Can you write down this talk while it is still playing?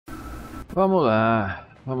Vamos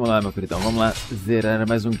lá, meu queridão, vamos lá zerar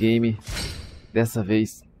mais um game. Dessa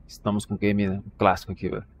vez estamos com um game, né, um clássico aqui,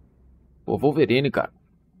 velho. Pô, Wolverine, cara.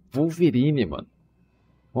 Wolverine, mano.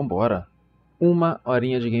 Vambora. 1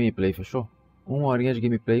 horinha de gameplay, fechou? 1 horinha de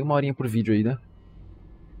gameplay, 1 horinha por vídeo aí, né?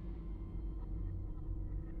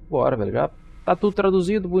 Bora, velho, já tá tudo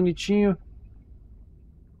traduzido, bonitinho.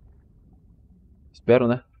 Espero,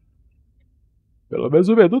 né? Pelo menos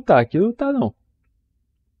o menu tá, aqui não tá não.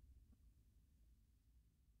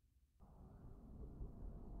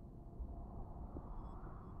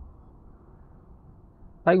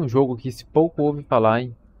 Tá aí um jogo que se pouco ouve falar,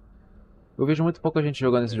 hein? Eu vejo muito pouca gente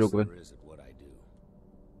jogando esse jogo, velho.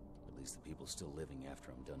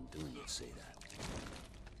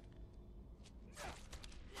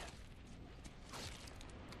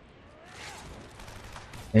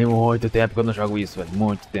 Tem muito tempo que eu não jogo isso, velho.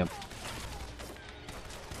 Muito tempo.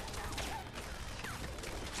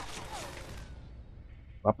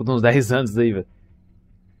 Papo de uns 10 anos aí, velho.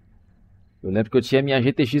 Eu lembro que eu tinha minha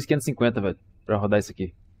GTX 550, velho, pra rodar isso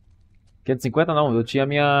aqui. 550 não, eu tinha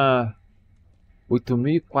minha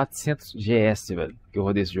 8400 GS, velho, que eu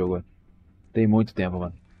rodei esse jogo, velho. Tem muito tempo,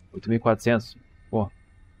 mano. 8400, pô.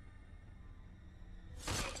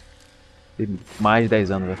 Tem mais de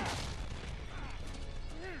 10 anos, velho.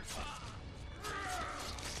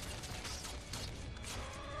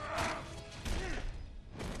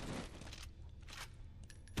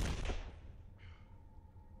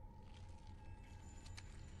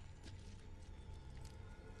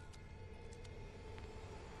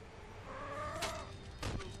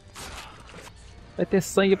 Vai ter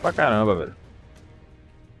sangue pra caramba, velho.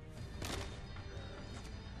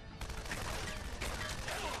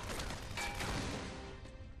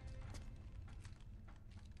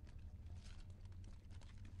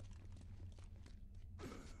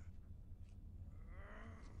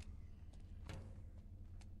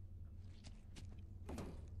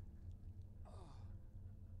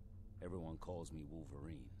 Everyone calls me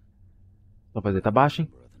Wolverine. A voz dele tá baixa,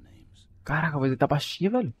 hein? Caraca, a voz dele tá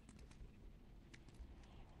baixinha, velho.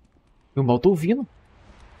 Eu mal tô ouvindo.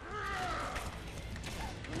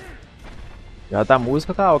 Já da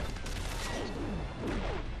música tá alto.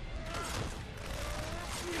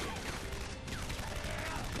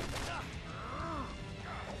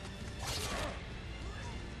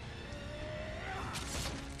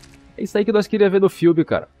 É isso aí que nós queríamos ver no filme,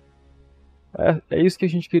 cara. É isso que a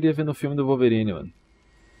gente queria ver no filme do Wolverine, mano.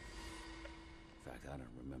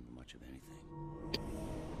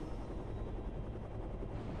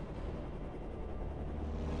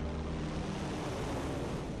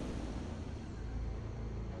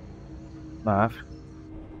 Na África.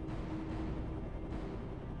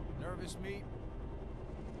 Nervous, meat?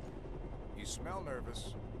 You smell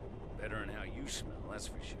nervous. Better than how you smell, that's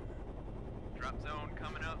for sure. Drop zone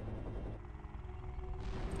coming up.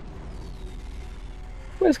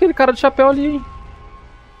 Conhece aquele cara de chapéu ali, hein?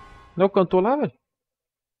 Não é o cantor lá, velho?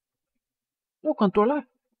 Não é o cantor lá?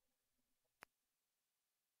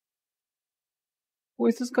 Pô,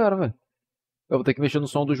 esses caras, velho. Eu vou ter que mexer no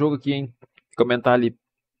som do jogo aqui, hein? Comentar ali.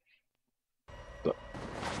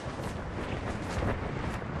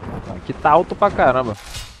 Aqui tá alto pra caramba.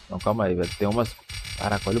 Não, calma aí, velho. Tem umas...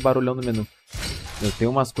 Caraca, olha o barulhão do menu. Eu tenho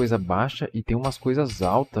umas coisas baixas e tem umas coisas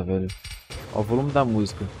altas, velho. Olha o volume da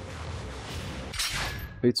música.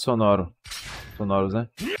 Efeito sonoro. Sonoros, né?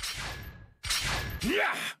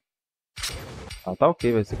 Ah, tá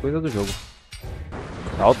ok, vai ser coisa do jogo.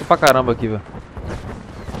 Tá alto pra caramba aqui, velho.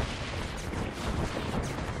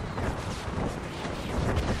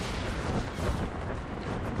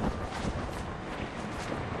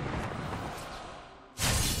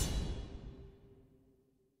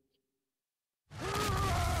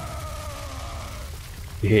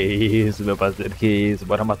 Que isso, meu parceiro, que isso.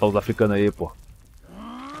 Bora matar os africanos aí, pô.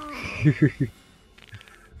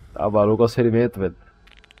 Tá maluco ao ferimento, velho.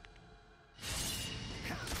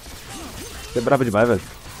 Você é bravo demais, velho.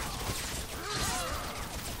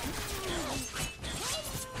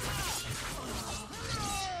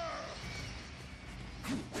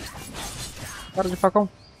 Para de facão.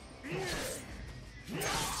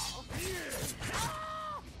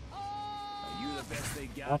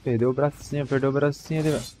 Ah, perdeu o bracinho ali,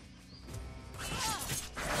 velho.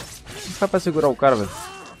 Não dá pra segurar o cara, velho.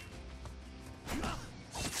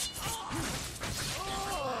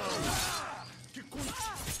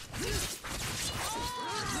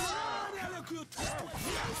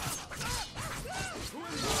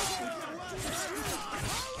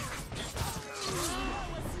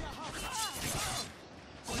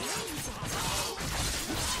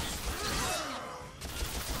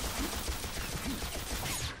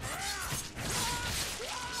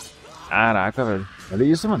 Caraca, velho. Olha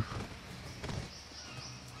isso, mano.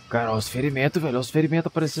 Cara, olha os ferimentos, velho. Olha os ferimentos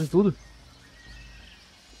aparecendo tudo.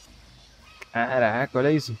 Caraca,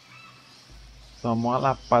 olha isso. Tomou uma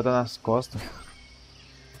lapada nas costas.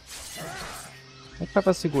 Como é que vai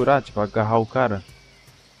pra segurar, tipo, agarrar o cara?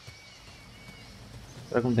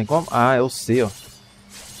 Será que não tem como? Ah, é o C, ó.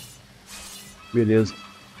 Beleza.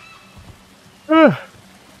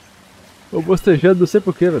 Tô bostejando, não sei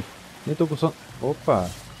porquê, velho. Nem tô com sono.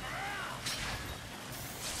 Opa.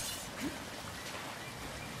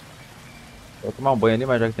 Vou tomar um banho ali,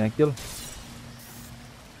 mas já que tem aquilo.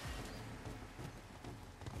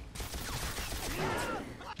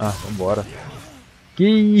 Ah, vambora. Que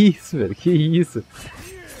isso, velho, que isso.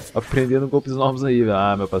 Aprendendo golpes novos aí, velho.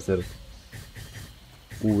 Ah, meu parceiro.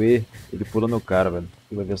 O E, ele pula no cara, velho.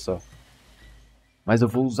 Você vai ver só. Mas eu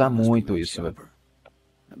vou usar muito isso, velho.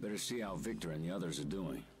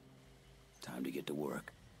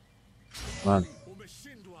 Mano.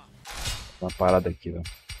 Uma parada aqui, velho.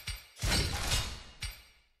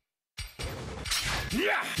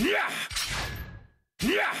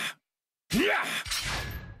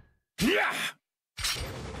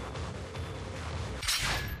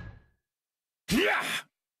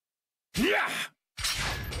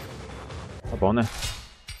 Tá bom, né?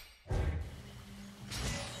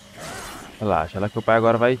 Relaxa, ela que o pai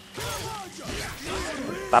agora vai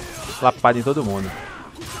tá lapado em todo mundo.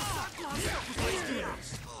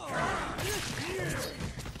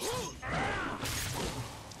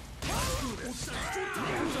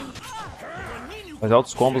 Fazer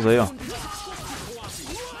altos combos aí, ó.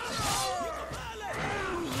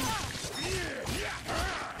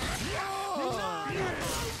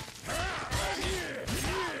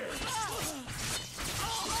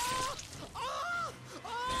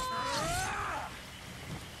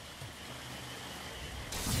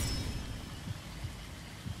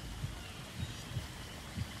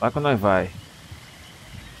 Lá que nós vai.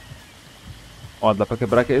 Ó, dá pra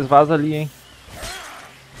quebrar aqueles vasos ali, hein.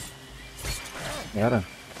 Fera.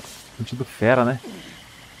 Sentido fera, né?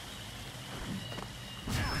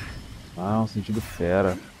 Ah, um sentido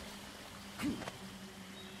fera.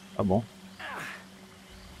 Tá bom.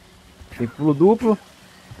 Tem pulo duplo.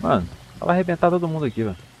 Mano, vai arrebentar todo mundo aqui,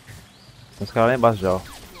 velho. Tem os caras lá embaixo já, ó.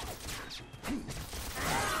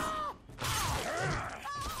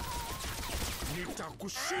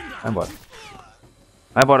 Vai embora.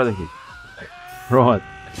 Vai embora daqui. Pronto.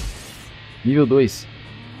 Nível 2.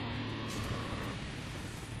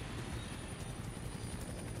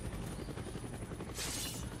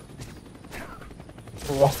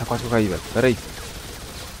 Nossa, quase que eu caí, velho. Pera aí.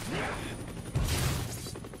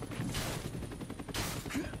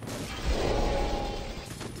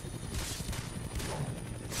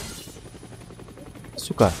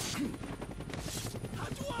 Isso, cara.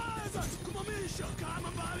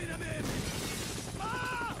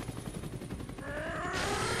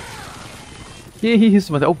 Que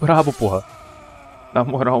isso, mano? É o brabo, porra. Na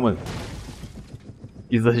moral, mano.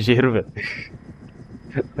 Que exagero, velho.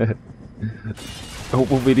 É o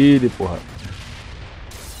Wolverine, porra.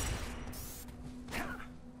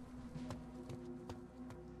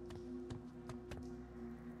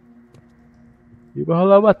 E vai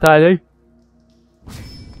rolar a batalha, hein?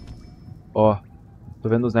 Ó. Tô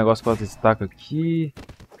vendo os negócios que ela destaca aqui.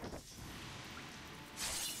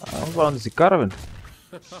 Ah, vamos falar desse cara, velho.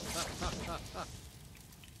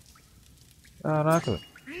 Caraca, velho.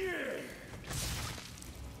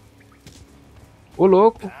 Ô,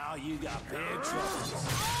 louco.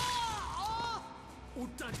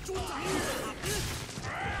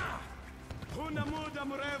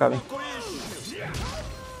 Cara, hein?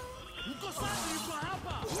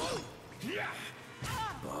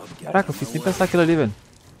 Caraca, eu fiz sem pensar aquilo ali, velho.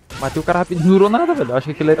 Matei o cara rapidinho, não durou nada, velho. Acho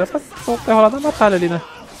que aquilo era pra ter rolado na batalha ali, né?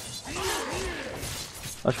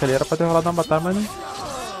 Acho que ali era pra ter rolado na batalha, mas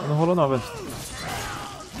não rolou não, velho.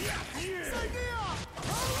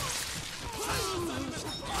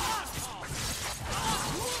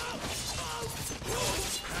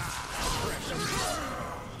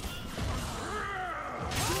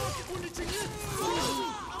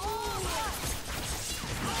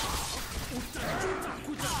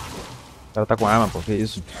 O cara tá com arma, pô, que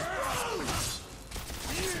isso?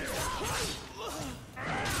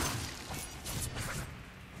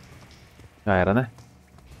 Já era, né?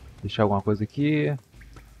 Deixar alguma coisa aqui.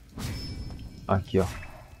 Aqui, ó.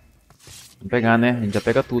 Vamos pegar, né? A gente já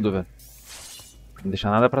pega tudo, velho. Não deixar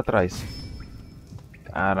nada pra trás.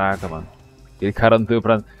 Caraca, mano. Aquele cara não deu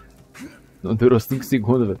pra... Não durou 5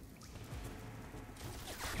 segundos, velho.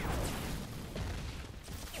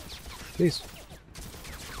 Que isso?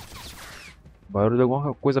 Barulho de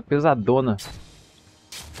alguma coisa pesadona.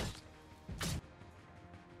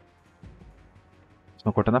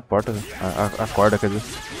 Estão cortando a porta, velho. A corda, quer dizer.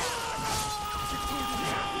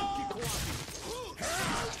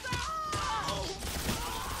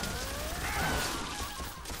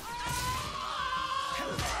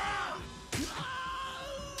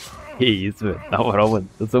 Que isso, velho. Na moral, mano.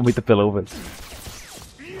 Eu sou muito apelão, velho.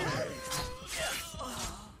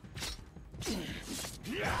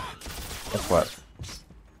 É claro.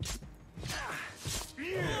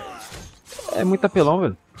 É muito apelão,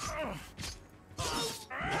 velho.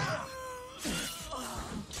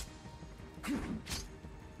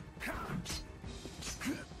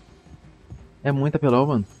 É muito apelão,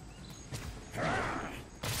 mano.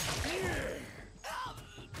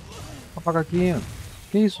 Apaga aqui, ó.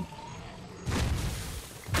 Que isso?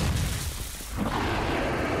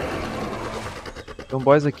 Tem um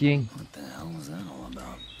boss aqui, hein? What the hell is that all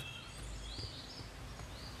about?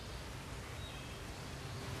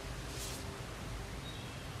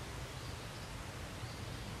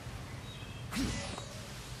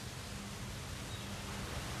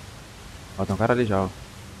 Ó, tem um cara ali já, ó.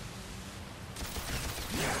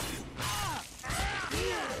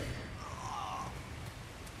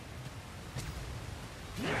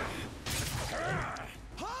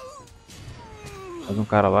 Mais um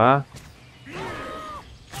cara lá.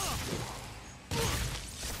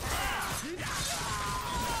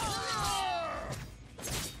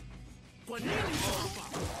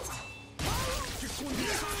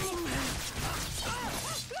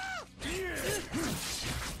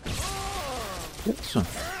 Isso.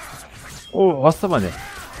 Oh, nossa, mané.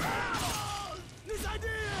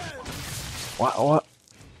 Ó,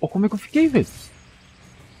 como é que eu fiquei, velho?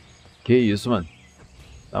 Que isso, mano.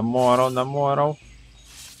 Na moral.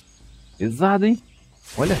 Pesado, hein?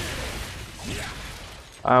 Olha.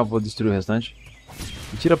 Ah, eu vou destruir o restante.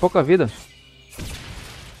 E tira pouca vida.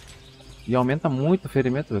 E aumenta muito o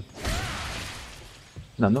ferimento, velho.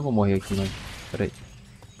 Não vou morrer aqui, mano. Pera aí.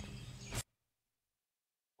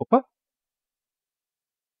 Opa.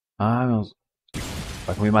 Ah, meus...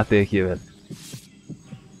 Vai que eu me matei aqui, velho.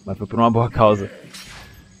 Mas foi por uma boa causa.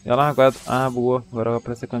 E olha lá, agora... Ah, boa. Agora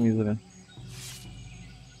aparece a camisa, velho.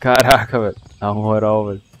 Caraca, velho. Na moral,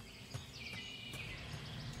 velho.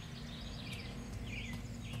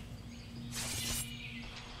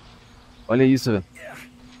 Olha isso, velho.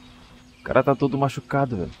 O cara tá todo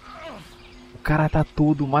machucado, velho. O cara tá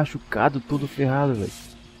todo machucado, todo ferrado, velho.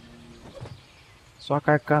 Só a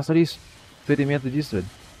carcaça, olha isso. Ferimento disso, velho.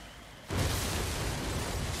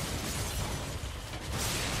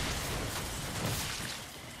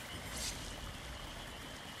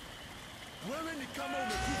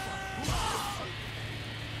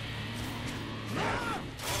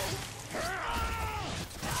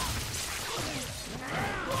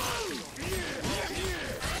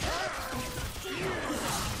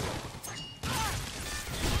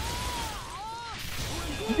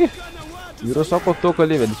 Virou só cotoco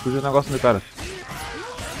ali, velho. Explodiu o negócio do cara.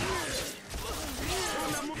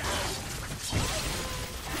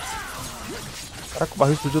 Caraca, o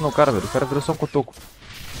barril explodiu no cara, velho. O cara virou só cotoco.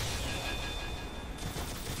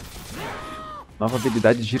 Nova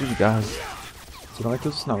habilidade, giro de garras. Isso não é que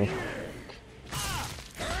eu uso, não, velho.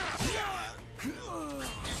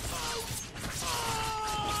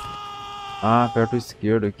 Ah, aperta o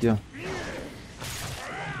esquerdo aqui, ó.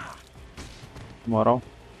 Moral.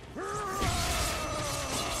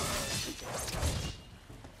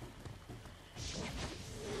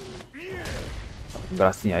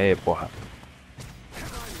 Bracinha aí, porra.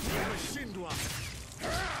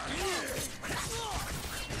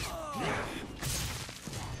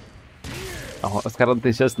 Os caras não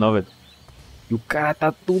tem chance não, velho. E o cara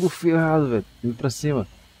tá tudo ferrado, velho. Indo pra cima.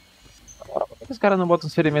 Por que os caras não botam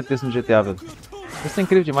uns ferimentos desse no GTA, velho? Isso é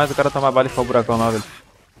incrível demais, o cara tomar bala e ficar o buracão lá, velho.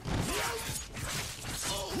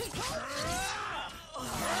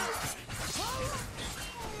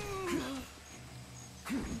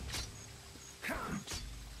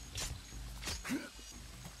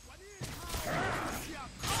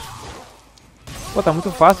 Pô, tá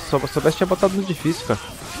muito fácil, só se soubesse tinha botado no difícil, cara.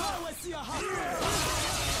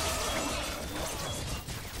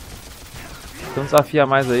 Então desafia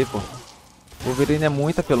mais aí, pô. O Wolverine é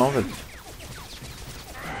muito apelão, velho.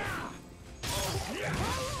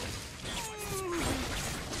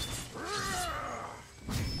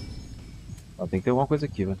 Ó, tem que ter alguma coisa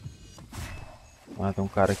aqui, velho. Ah, tem um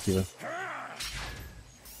cara aqui, velho.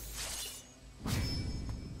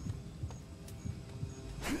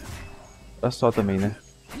 Olha só também, né?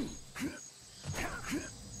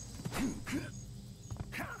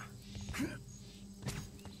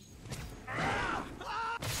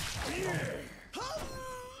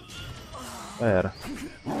 Já era.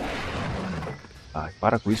 Ai,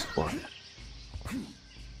 para com isso, porra.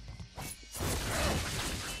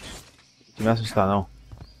 Não me assustar, não.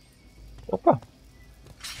 Opa!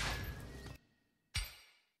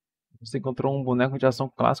 Você encontrou um boneco de ação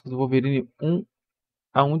clássico do Wolverine 1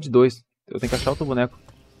 a 1 de 2. Eu tenho que achar outro boneco.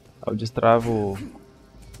 Aí eu destravo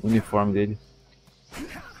o uniforme dele.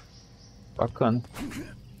 Bacana.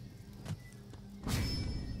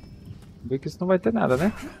 Vê que isso não vai ter nada,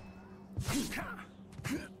 né?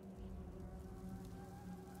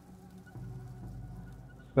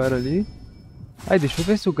 Cara ali. Aí, deixa eu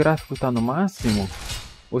ver se o gráfico tá no máximo.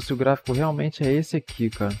 Ou se o gráfico realmente é esse aqui,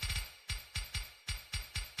 cara.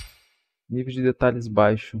 Nível de detalhes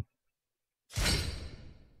baixo.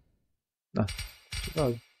 Ah, deixa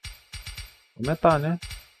eu aumentar, né?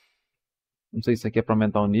 Não sei se isso aqui é pra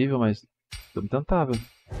aumentar o nível, mas vamos tentar, velho.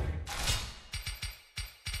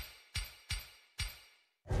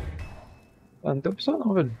 Ah, não tem opção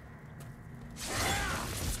não, velho.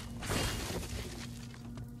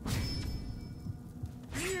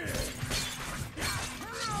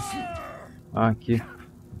 Ah, aqui.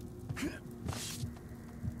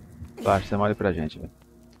 Tá, isso é mole pra gente, velho.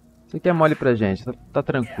 Isso aqui é mole pra gente, tá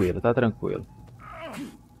tranquilo, tá tranquilo.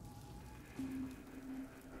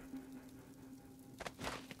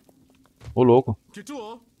 Ô, louco.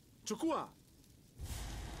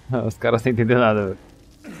 Os caras sem entender nada, velho.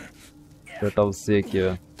 Vou apertar o C aqui,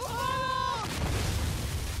 ó.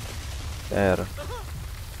 Era.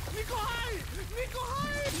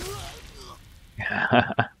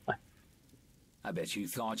 I bet you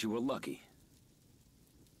thought you were lucky.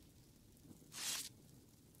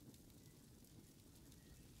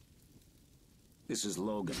 This is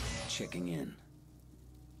Logan, checking in.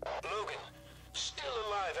 Logan, still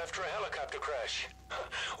alive after a helicopter crash.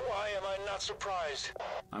 Why am I not surprised?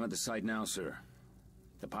 I'm at the site now, sir.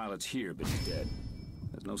 The pilot's here, but he's dead.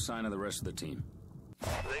 There's no sign of the rest of the team.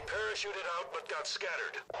 They parachuted out but got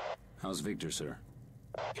scattered. How's Victor, sir?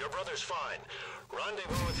 Your brother's fine.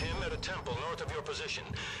 Rendezvous with him at a temple north of your position.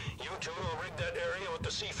 You two will rig that area with the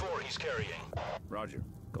C4 he's carrying. Roger.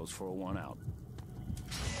 Goes 401 out.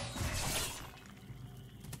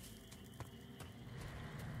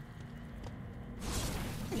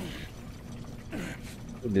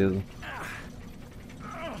 Beleza.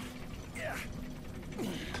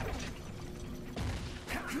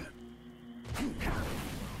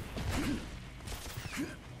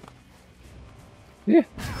 Ih,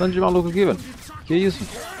 tanto de maluco aqui, velho. Que isso?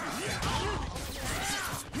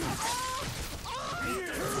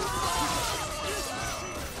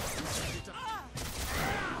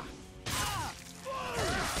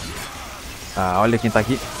 Ah, olha quem tá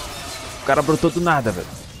aqui. O cara brotou do nada, velho.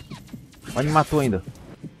 Olha, me matou ainda.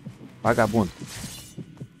 Vagabundo.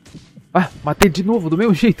 Ah, matei de novo, do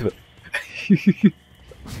mesmo jeito, velho.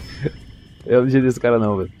 Eu não jeito desse cara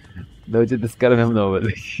não, velho. Não é o jeito desse cara mesmo não,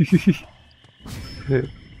 velho.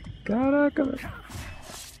 Caraca, velho.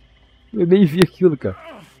 Eu nem vi aquilo, cara.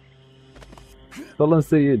 Só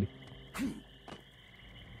lancei ele.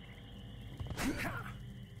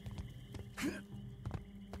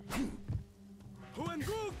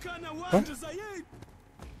 Hã?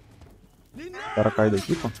 O cara caiu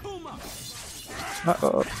daqui, pô. Ah,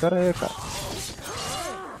 pera aí, cara.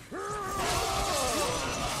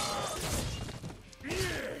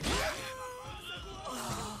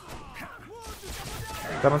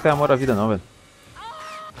 O cara não tem amor à vida não, velho.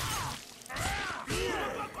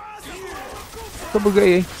 Eu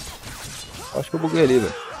buguei, hein. Acho que eu buguei ali,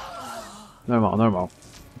 velho. Normal, normal.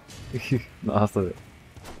 Nossa, velho.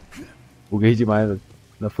 Buguei demais, velho.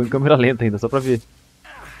 Ainda foi em câmera lenta ainda, só pra ver.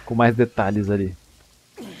 Com mais detalhes ali.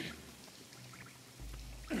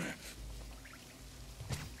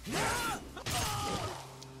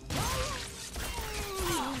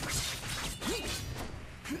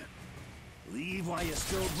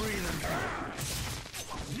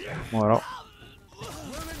 Moral.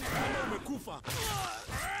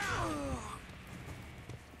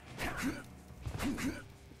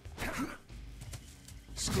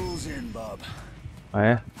 Ah,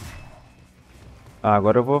 é? Ah,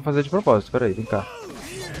 agora eu vou fazer de propósito. Pera aí, vem cá.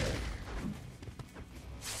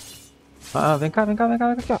 Ah, vem cá, vem cá, vem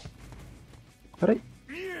cá, aqui, ó. Pera aí.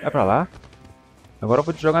 Vai pra lá. Agora eu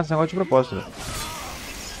vou te jogar nesse negócio de propósito, velho.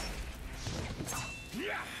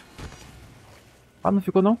 Ah, não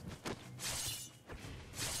ficou não?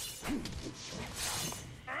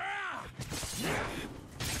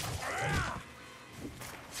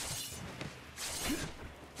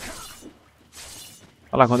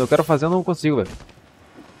 Olha lá, quando eu quero fazer eu não consigo, velho.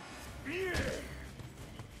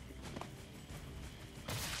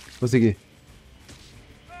 Consegui.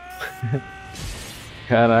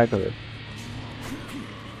 Caraca, velho.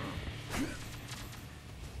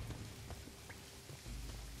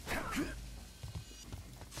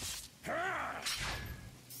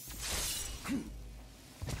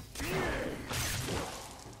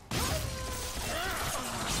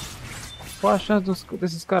 Qual a chance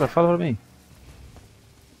desses caras? Fala pra mim.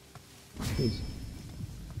 Que isso?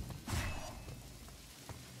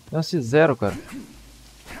 Chance zero, cara.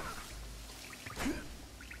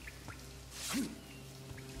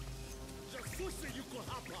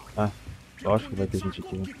 Ah, lógico que vai ter gente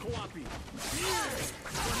aqui, né?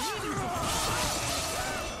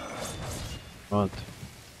 Pronto.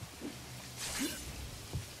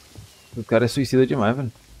 O cara é suicida demais,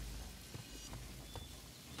 velho.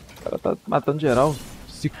 O cara tá matando geral,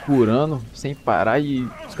 se curando, sem parar e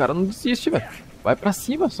os caras não desistem, velho. Vai pra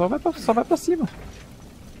cima, só vai pra cima.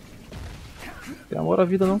 Não tem amor à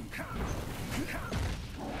vida, não.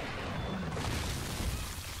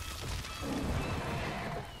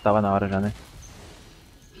 Tava na hora já, né?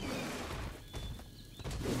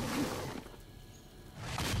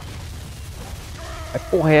 É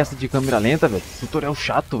porra essa de câmera lenta, velho? Tutorial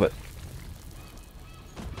chato, velho.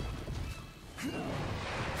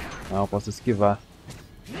 Não, posso esquivar.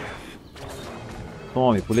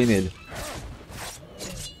 Tome, pulei nele.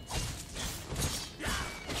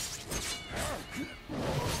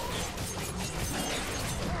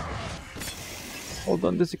 Olha o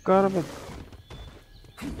dano desse cara, velho.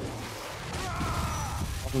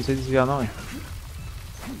 Não sei desviar não, hein.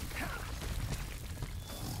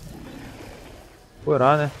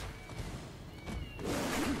 Furar, né?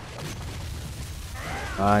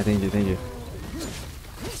 Ah, entendi, entendi.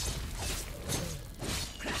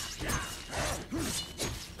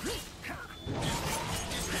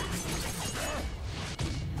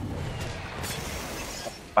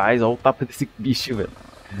 Rapaz, olha o tapa desse bicho, velho.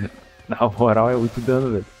 Na moral é muito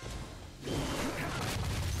dano, velho.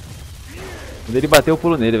 Quando ele bater, eu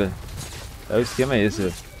pulo nele, velho. É, o esquema é esse,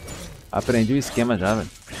 velho. Aprendi o esquema já, velho.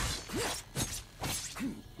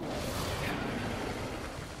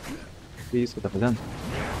 Que isso que tá fazendo?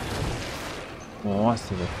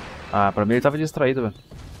 Nossa, velho. Ah, pra mim ele tava distraído, velho.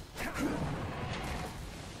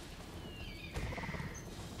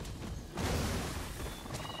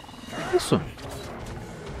 Isso.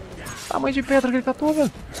 Tamanho de pedra que ele catou, velho.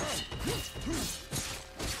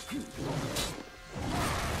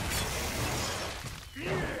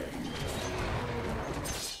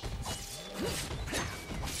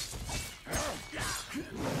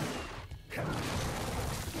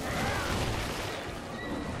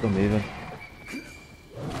 Tomei, velho.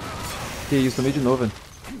 Que isso, tomei de novo, velho.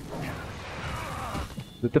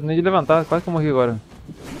 Eu terminei de levantar, quase que eu morri agora.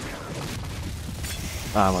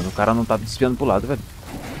 Ah, mano, o cara não tá desviando pro lado, velho.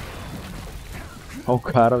 Olha o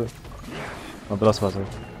cara, velho. Uma próxima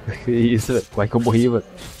passagem. Que isso, velho. Quase que eu morri, velho.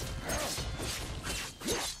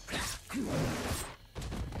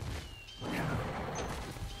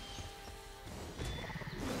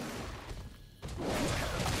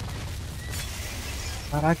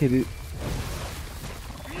 Caraca, ele...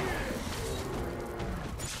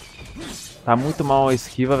 Tá muito mal a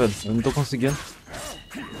esquiva, velho. Eu não tô conseguindo.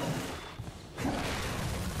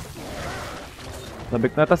 Ainda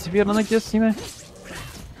bem que nós tá se virando aqui assim, né?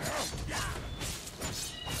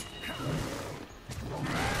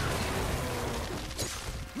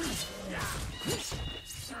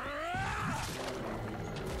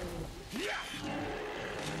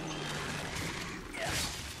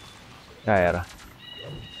 Já era.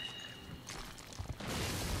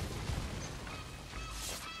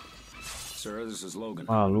 Sir, this is Logan.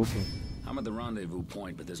 Maluco. I'm at the rendezvous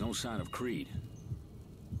point, but there's no sign of Creed.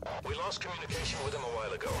 We lost communication with him a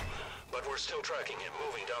while ago, but we're still tracking him,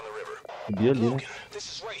 moving down the river. Subi ali, né? Logan, this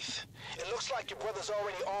is Wraith. It looks like your brother's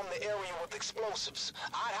already armed the area with explosives.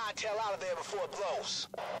 I'd hightail out of there before it blows.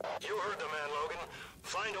 You heard the man, Logan.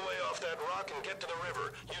 Find a way off that rock and get to the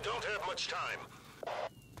river. You don't have much time.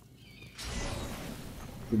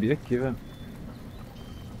 Subi aqui, velho.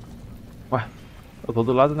 Ué, eu tô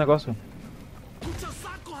do lado do negócio.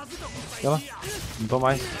 Olha lá, não tô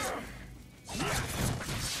mais.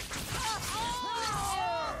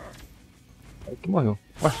 Aí que morreu.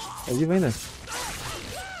 Ué, é vivo ainda.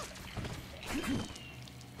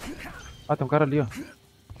 Ah, tem um cara ali, ó.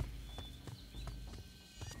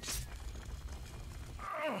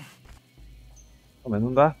 Oh, mas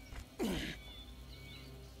não dá. O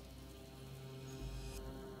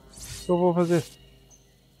que eu vou fazer?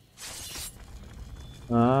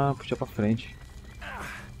 Ah, puxa pra frente.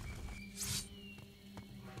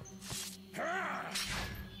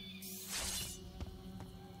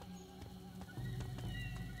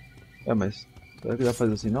 É, mas Será que dá pra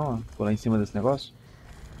fazer assim não? Ó? Pular em cima desse negócio?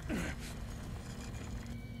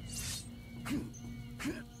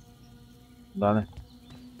 Dá, né?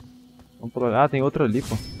 Vamos pular. Ah, tem outro ali,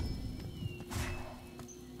 pô.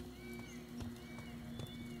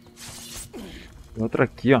 Tem outro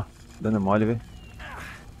aqui, ó. Dando mole, velho.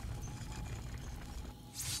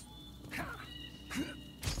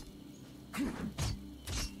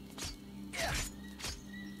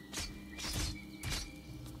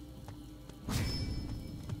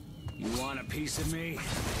 You want a piece of me?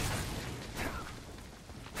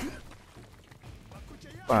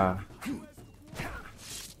 Opa.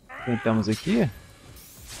 Tentamos aqui.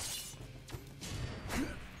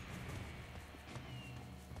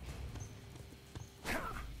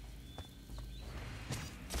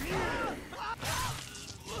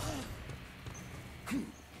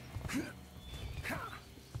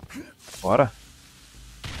 Bora.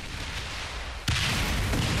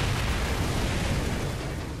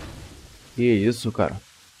 Que isso, cara?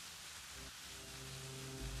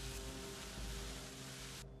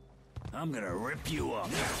 I'm gonna rip you up.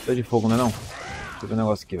 Tá de fogo, não é não? Deixa eu ver um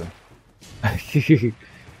negócio aqui, velho.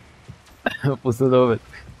 Funcionou, velho.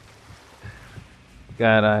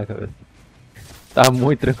 Caraca, velho. Tá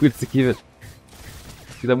muito tranquilo isso aqui, velho.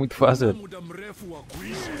 Isso aqui tá muito fácil, velho.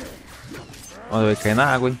 Mano, vai cair na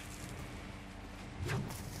água, hein.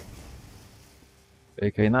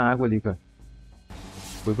 Vai cair na água ali, cara.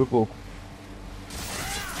 Foi por pouco.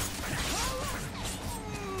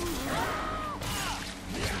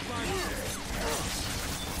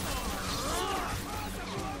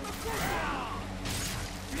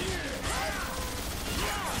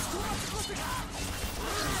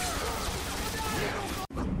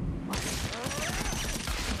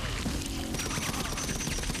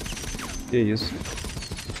 Que isso?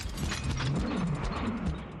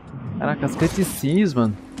 Caraca, as cutscenes,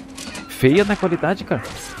 mano. Feia na qualidade, cara.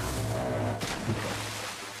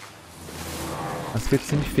 As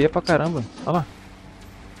cutscenes feias pra caramba. Olha lá.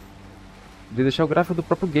 Podia deixar o gráfico do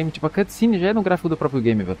próprio game. Tipo, a cutscene já é no gráfico do próprio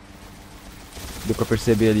game, velho. Deu pra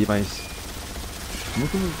perceber ali, mas...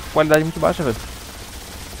 qualidade muito baixa, velho.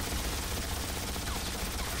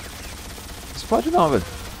 Não explode não, velho.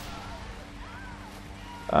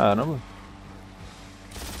 Caramba.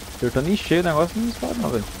 Acertando em cheio o negócio, não explode não,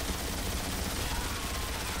 velho.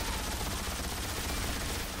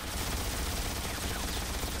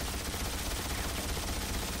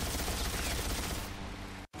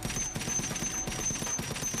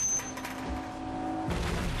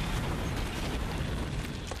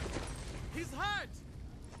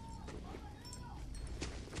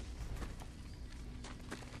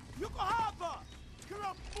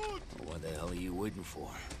 What the hell are you waiting for,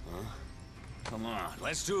 huh? Come on,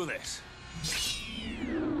 let's do this.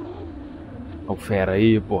 Ó o fera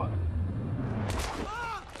aí, porra.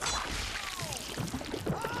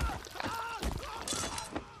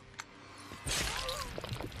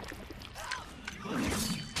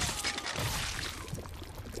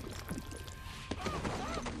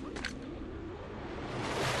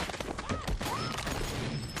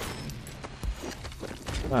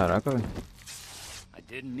 Caraca, velho. I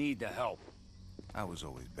didn't need the help. I was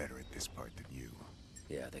always better at this part than you.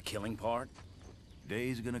 Yeah, the killing part?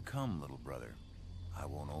 Day's gonna come, little brother. I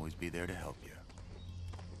won't always be there to help you.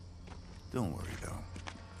 Don't worry, though.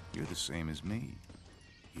 You're the same as me.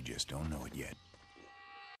 You just don't know it yet.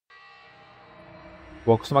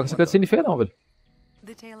 Vou acostumar com essa cutscene feia não, velho.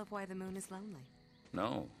 The tale of why the moon is lonely.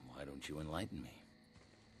 No, why don't you enlighten me?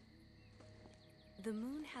 The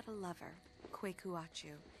moon had a lover,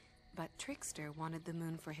 Kwekuachu, but Trickster wanted the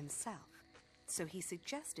moon for himself. So he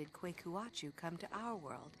suggested Kwekuachu come to our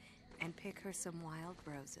world and pick her some wild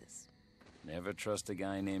roses. Never trust a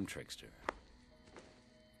guy named Trickster.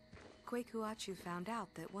 Kwekuachu found out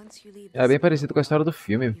that once you leave É bem parecido com a história do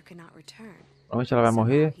filme. you cannot return. Provavelmente ela vai So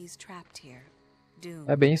morrer. now he's trapped here, doomed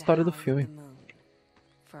É bem a to história do howl at filme. the moon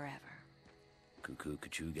forever.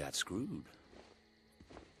 Cuckoo got screwed.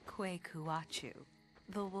 Kwekuachu,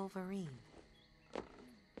 the Wolverine.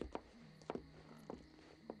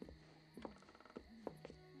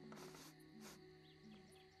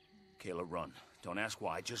 Kayla, run. Don't ask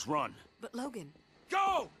why, just run. But Logan,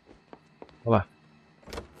 Go! Olha lá.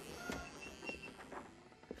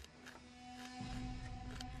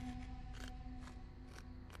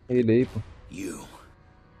 Ele aí, pô. You.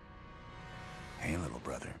 Hey, little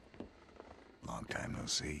brother. Long time no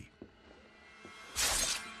see.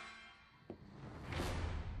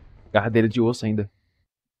 Garra dele de osso ainda.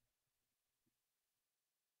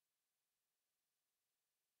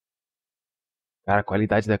 Cara, a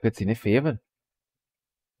qualidade da cutscene é feia, velho.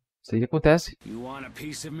 Isso aí que acontece. You want a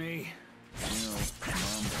piece of me?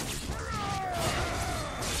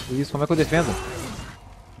 Isso, como é que eu defendo?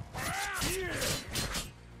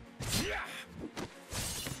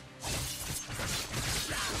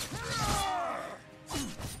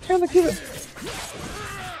 Anda aqui, velho.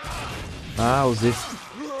 Ah, usei.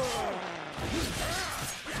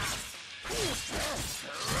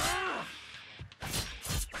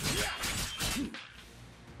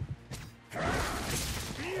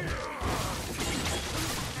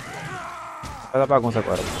 Vai dar bagunça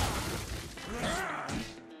agora.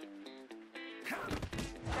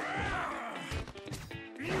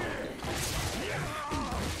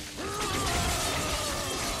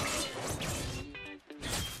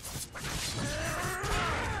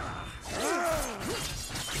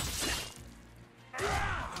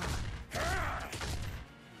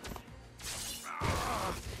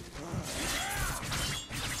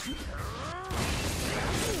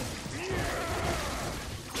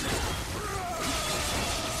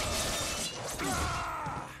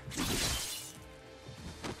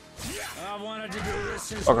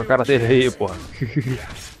 Olha a cara dele aí, porra.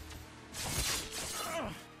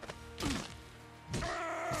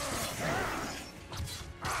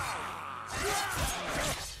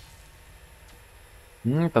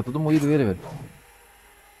 Tá tudo moído ele, velho.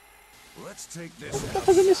 Como tá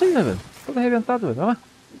fazendo isso aí, né, velho? Todo arrebentado, velho. Olha lá.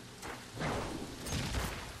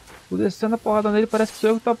 Tô descendo a porrada nele, parece que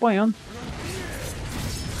sou eu que tô apanhando.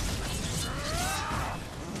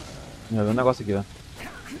 Já viu um negócio aqui, velho.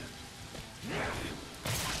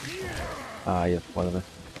 Ai, é foda, velho.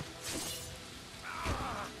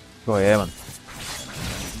 Qual é, mano?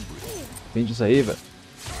 Vende isso aí, velho.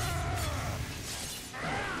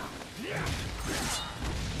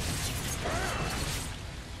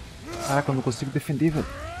 Caraca, eu não consigo defender, velho.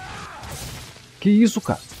 Que isso,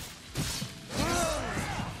 cara?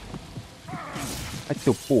 Ai,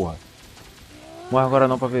 teu porra. Morre agora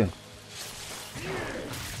não pra ver.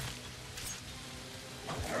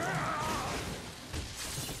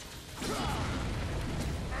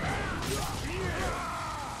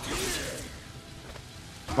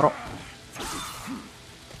 Bro.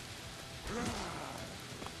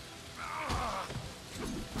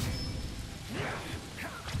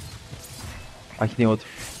 Aqui tem outro.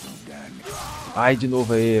 Ai, de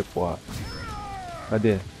novo aí, porra.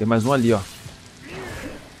 Cadê? Tem mais um ali, ó.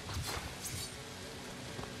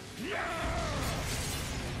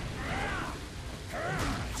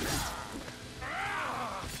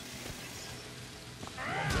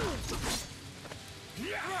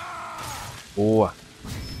 Boa.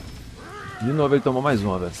 De novo ele tomou mais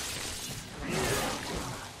uma, velho.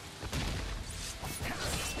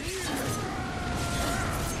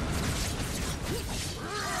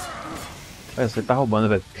 Olha, você tá roubando,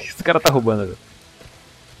 velho. O que esse cara tá roubando, velho?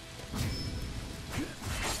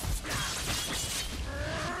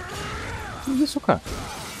 Que isso, cara?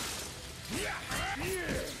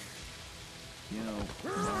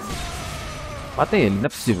 Matei ele, não é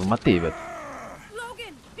possível. Matei, velho.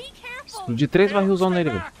 Explodi 3 barrilzão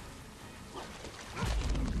nele, velho.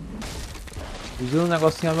 Usei um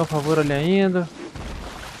negocinho a meu favor ali ainda.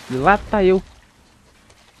 E lá tá eu.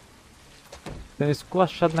 Tendo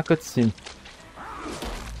esculachado na cutscene.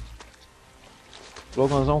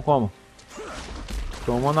 Loganzão como?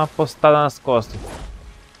 Tomando uma postada nas costas.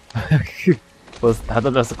 Postada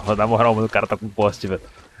nas costas. Na moral, mano, o cara tá com poste, velho.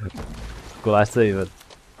 Esculacha isso aí, velho.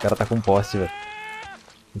 O cara tá com poste, velho.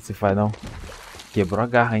 Não se faz não. Quebrou a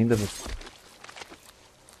garra ainda, velho.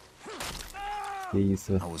 Que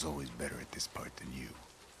isso, velho. I was always better at this part than you.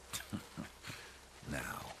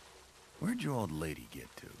 Now, where'd your old lady get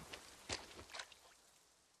to?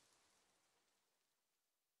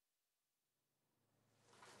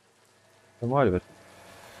 Tá mole, velho.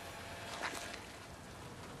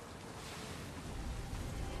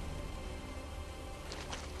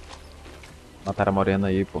 Mataram a morena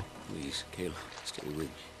aí, pô. Please, Kayla, stay with me.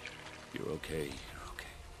 You're okay. You're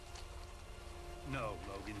okay. No,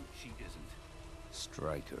 Logan, she isn't.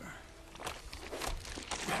 Stryker.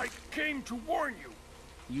 I came to warn you.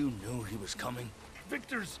 You knew he was coming?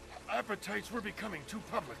 Victor's appetites were becoming too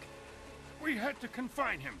public. We had to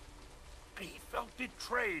confine him. He felt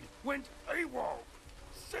betrayed, went AWOL.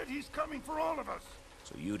 Said he's coming for all of us.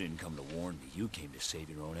 So you didn't come to warn me, you came to save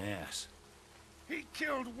your own ass. He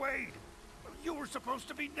killed Wade. You were supposed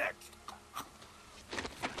to be next.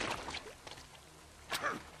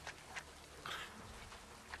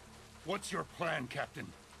 What's your plan, Captain?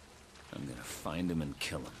 I'm gonna find him and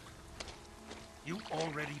kill him. You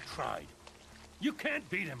already tried. You can't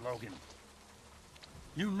beat him, Logan.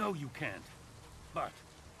 You know you can't. But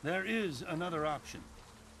there is another option.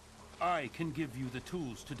 I can give you the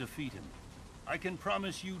tools to defeat him. I can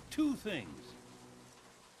promise you two things.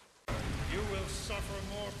 You will suffer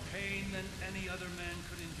more pain than any other man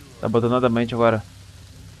could endure. Tá botando adamante agora.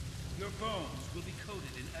 Your bones will be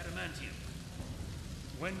coated in adamantium.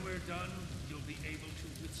 When we're done, you'll be able to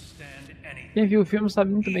withstand anything. Quem viu o filme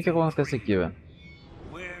sabe muito bem o que acontece aqui, velho.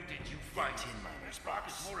 Where did you find him? This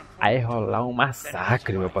box is more important. Vai rolar um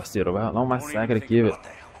massacre, meu parceiro. Vai rolar um massacre aqui, velho.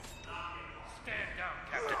 Stand down,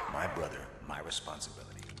 Captain. My brother, my responsibility.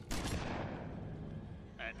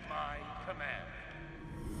 At my command.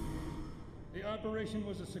 The operation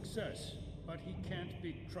was a success, but he can't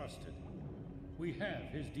be trusted. We have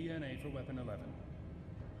his DNA for Weapon 11.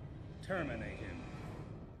 Terminate him.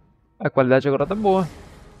 A qualidade agora tá boa.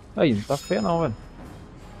 Aí, não tá feia não, velho.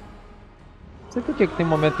 Não sei por que tem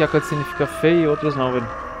momento que a cutscene fica feia e outros não, velho.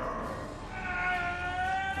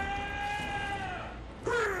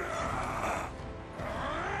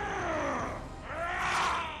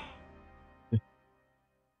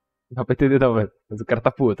 Não dá pra entender não, velho. Mas o cara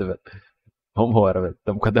tá puto, velho. Vambora, velho.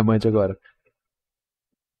 Tamo com a adamante agora.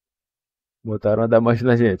 Botaram a adamante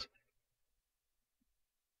na gente.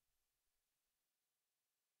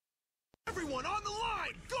 Everyone on the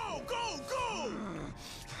line! Go, go, go!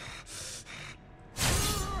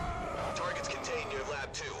 Targets contained near Lab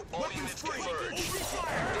 2. All units converge.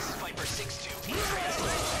 This is Viper 6-2.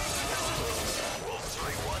 Wolf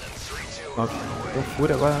 3-1 and 3-2. Ó, tô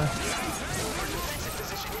fúria agora, né?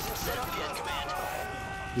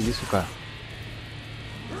 Que isso, cara?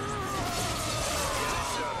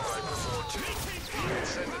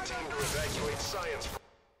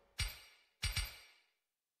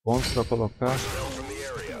 Pontos pra colocar.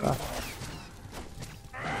 Tá.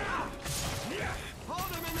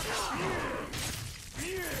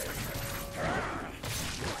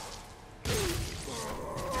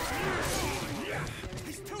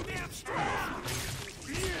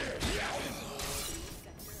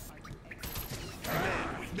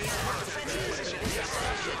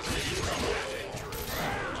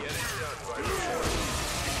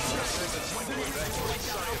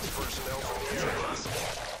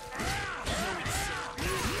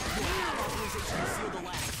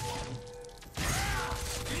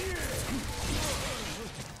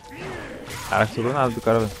 Cara, que sobrou nada do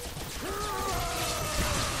cara, velho.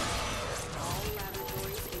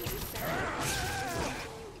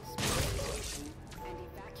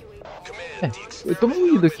 Eu tô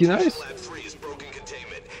moído aqui, não é isso?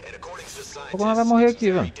 Como ela vai morrer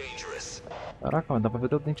aqui, velho? Caraca, mano, dá pra ver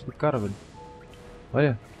até o dente do cara, velho.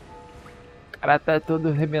 Olha. O cara tá todo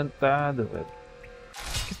arrebentado, velho.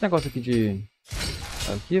 O que esse negócio aqui de...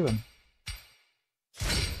 Aqui, velho?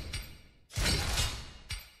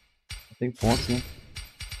 Tem pontos, né?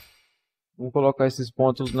 Vamos colocar esses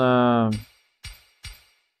pontos na...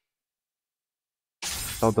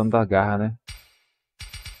 Tá o dano da garra, né?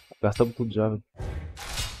 Gastamos tudo já, velho.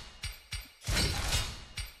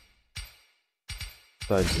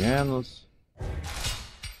 Tagenos.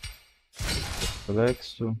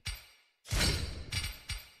 Reflexo.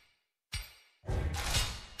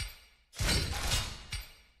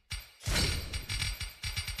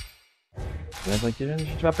 Aqui a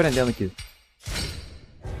gente vai aprendendo aqui.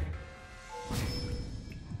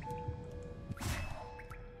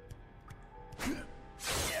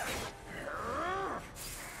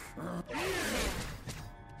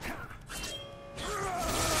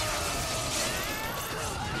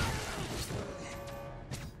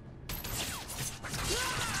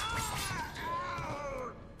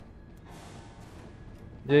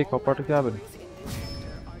 E aí, qual porta que abre?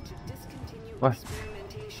 Ué.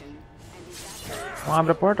 Não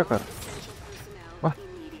abre a porta, cara. Ué.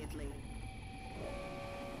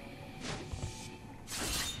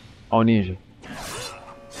 Ó o ninja.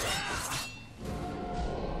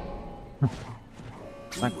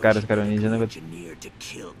 Na cara esse cara é ninja, né, velho?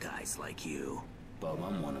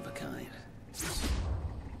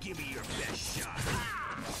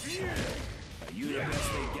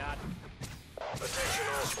 Attention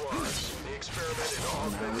all squads. The experiment in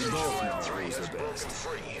augmented geometry is broken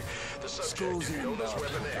free. The subject, known as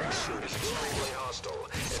Weapon X, is extremely hostile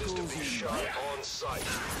and is to be shot on sight.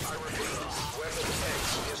 I repeat, Weapon X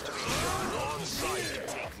is to be shot on sight.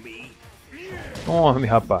 Tome,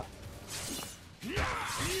 rapaz.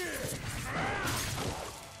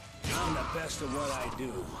 I'm the best at what I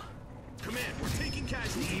do. Command, we're taking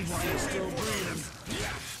casualties. He's still breathing.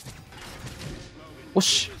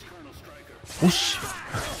 Oxi. Oxi.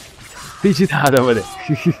 Entendi nada, mano.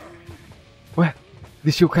 Ué,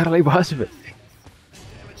 deixei o cara lá embaixo, velho.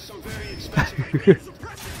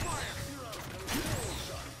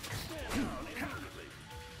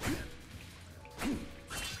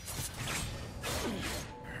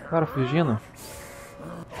 Cara, fugindo.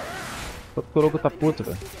 Só porque o Logan tá puto,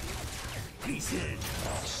 velho.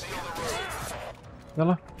 Olha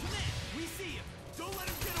lá.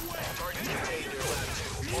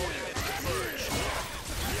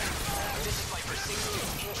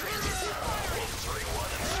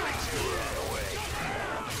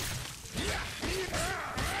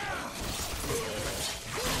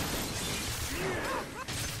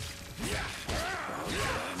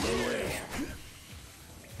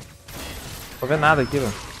 Não tô vendo nada aqui,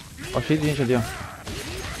 velho. Ó, cheio de gente ali, ó.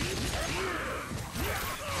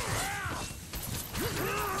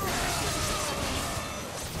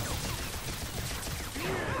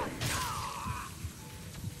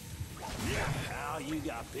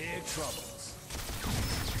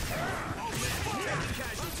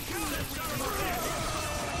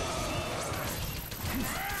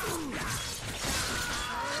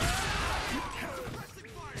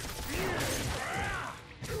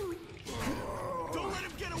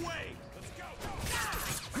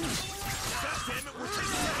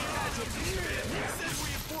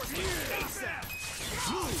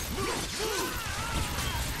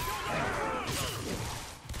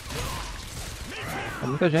 É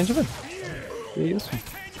muita gente, velho. Que isso?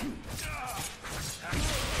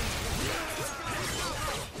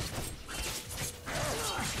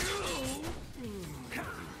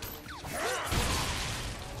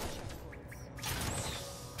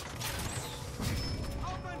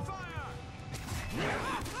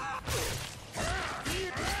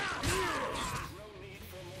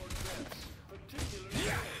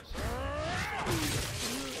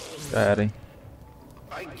 Já era, hein?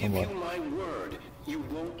 Vambora.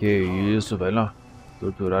 Que isso, velho, ó.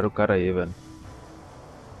 Torturaram o cara aí, velho.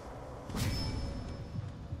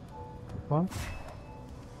 Opa.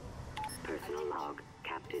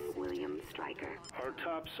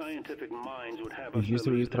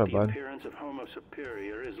 Registro de trabalho.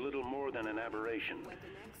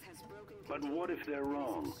 But what if they're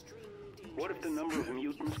wrong? What if the number of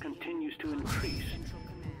mutants continues to increase?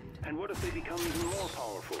 And what if they become even more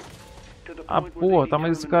powerful? Ah, porra, tá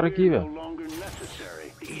mais esse cara aqui, velho.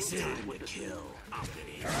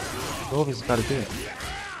 Ouve esse cara aqui.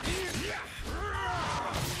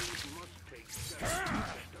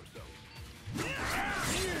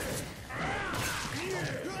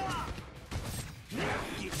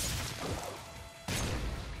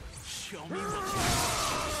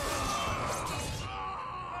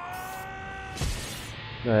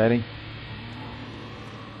 Já era, hein?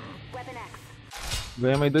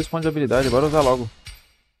 Ganhamos aí 2 pontos de habilidade, agora usar logo.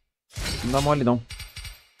 Não dá mole não.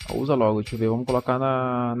 Usa logo, deixa eu ver, vamos colocar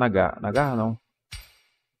na garra. Na garra não.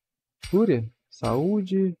 Fúria,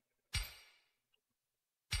 saúde.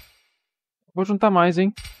 Vou juntar mais,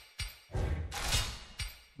 hein.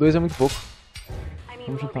 2 é muito pouco.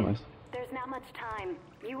 Vamos juntar mais.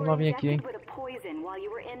 Vou lá vir aqui, hein.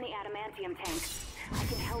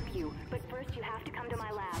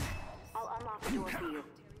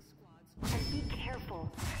 And be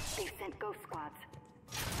careful. They've sent ghost squads.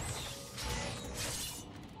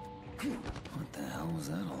 What the hell was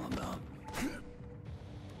that all about?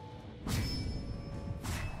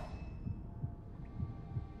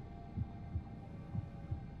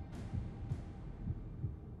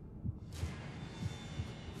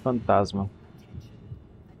 Fantasma.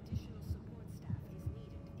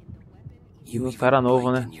 E um cara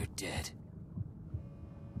novo, né?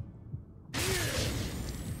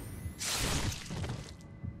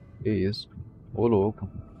 Que isso? Ô louco.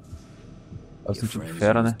 Tá sentindo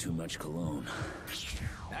fera, né?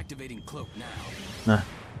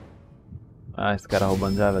 Ah, esse cara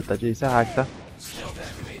roubando já, velho. Tá de... Isso é hack, tá? Isso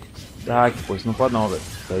é hack, pô. Isso não pode não, velho.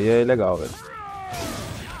 Isso aí é ilegal, velho.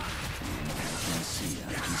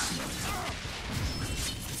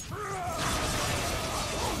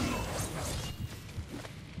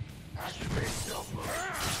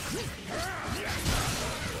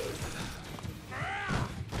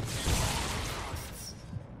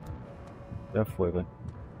 Já foi, velho.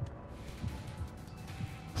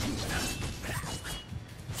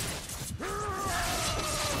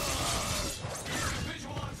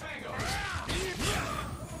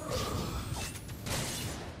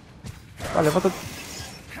 Ah, levanta.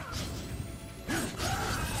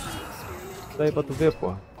 Daí pra tu ver,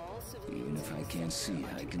 porra.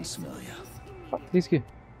 Que isso aqui?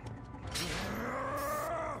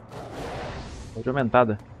 Pode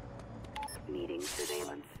aumentada.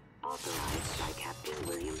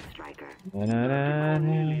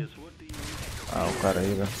 Ah, o cara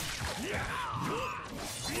aí, velho.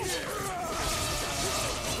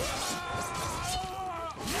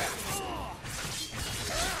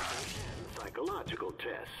 Psychological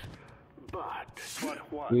tests.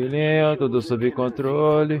 Tranquilinho, tudo sob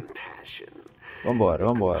controle. Vambora,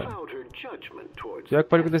 vambora. Já que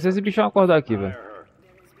pode acontecer esse bichão acordar aqui, velho.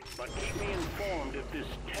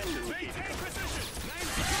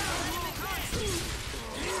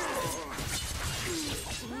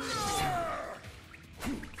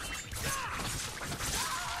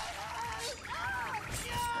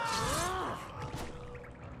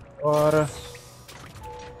 Bora.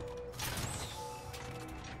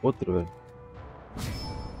 Outro, velho.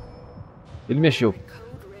 Ele mexeu.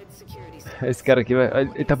 Esse cara aqui,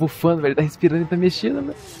 velho, ele tá bufando, velho. Ele tá respirando e tá mexendo,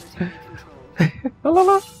 velho. Olha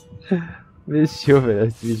lá. Mexeu, velho.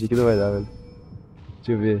 Esse bicho aqui não vai dar, velho.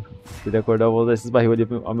 Deixa eu ver. Se ele acordar, eu vou usar esses barril ali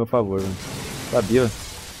ao meu favor, velho. Sabia, velho.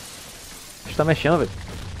 O bicho tá mexendo, velho.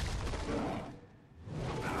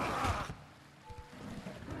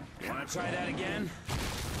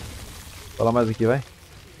 Fala mais aqui, vai.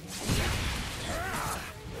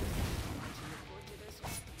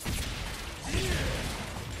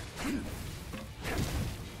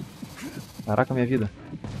 Caraca, minha vida.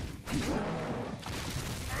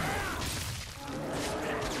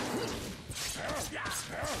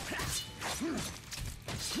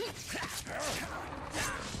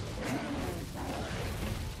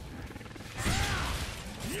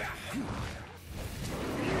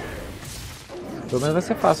 Pelo menos vai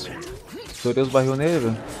ser fácil. Estourei os barril nele,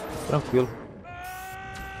 velho. Tranquilo.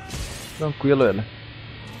 Tranquilo, velho.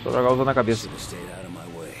 Só jogar usando na cabeça.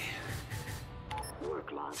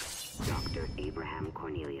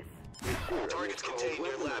 Targets contained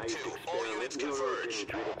near Lab 2. All units converge.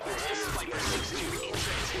 This is like 6-2.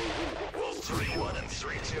 Well, 3-1 and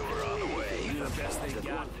 3-2 are on the way. The best they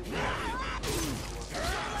got.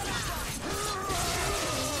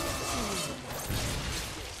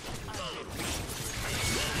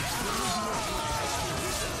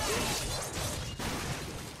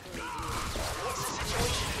 What's the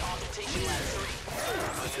situation in Augmentation Lab 3?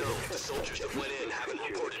 The soldiers that went in haven't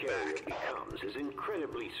reported back. Is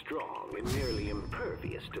incredibly strong and nearly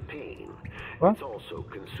impervious to pain. What? It's also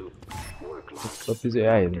consumed work Só pisei.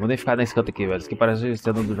 Ai, não vou nem ficar nesse canto aqui, velho. Isso aqui parece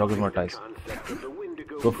cena dos Jogos Mortais.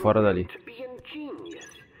 Tô fora dali.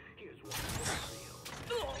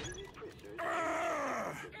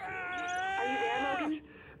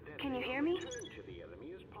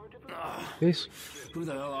 Que isso? Who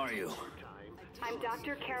the hell are you? I'm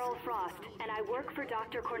Dr. Carol Frost, and I work for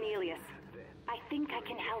Dr. Cornelius. I think I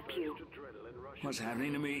can help you. What's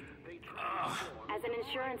happening to me? As an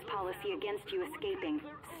insurance policy against you escaping,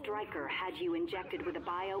 Stryker had you injected with a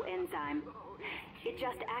bioenzyme. It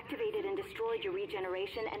just activated and destroyed your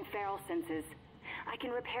regeneration and feral senses. I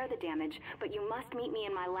can repair the damage, but you must meet me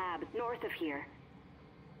in my lab, north of here.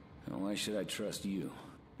 Why should I trust you?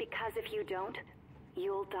 Because if you don't,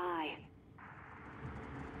 you'll die.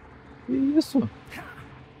 Que isso?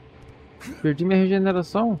 Perdi minha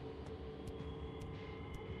regeneração.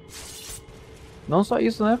 Não só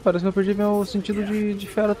isso, né? Parece que eu perdi meu sentido de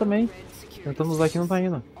fera também. Tentando usar aqui não tá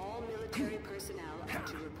indo.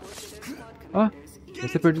 Ah,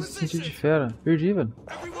 você perdeu esse sentido de fera. Perdi, velho.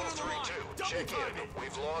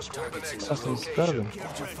 Nossa, esse cara, velho.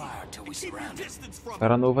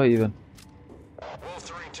 Cara novo aí, velho.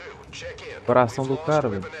 Coração do cara,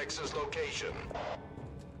 velho.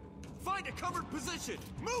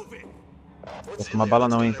 Vou tomar bala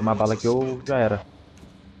não, hein. Tomar bala que eu já era.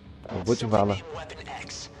 Eu vou de vala.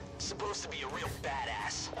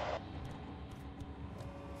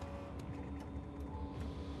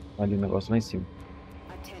 Ali o negócio lá em cima.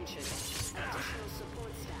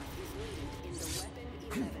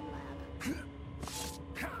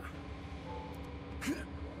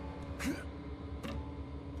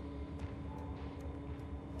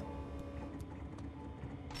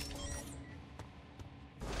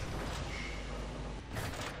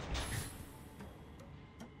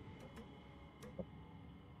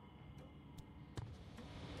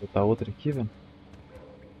 Vou botar outra aqui, velho.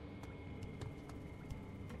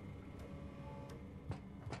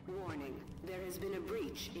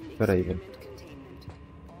 Espera aí, velho.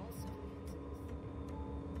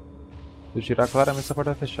 Se eu tirar claramente essa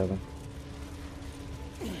porta vai fechar, velho.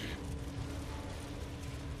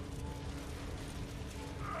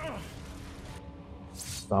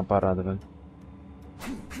 Dá uma parada, velho.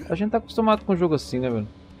 A gente tá acostumado com um jogo assim, né, velho?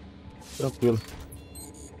 Tranquilo.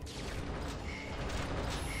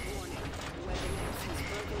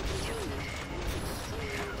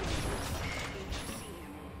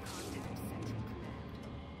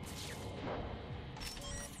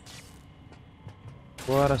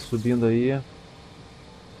 Bora, subindo aí.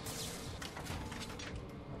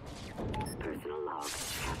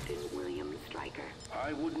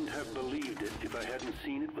 I wouldn't have believed it if I hadn't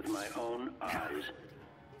seen it with my own eyes.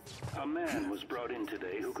 A man was brought in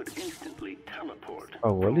today who could instantly teleport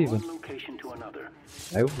from one location to another.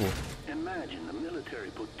 Aí eu vou. Imagine the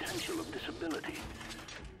military potential of this ability.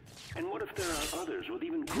 And what if there are others with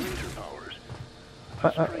even greater powers?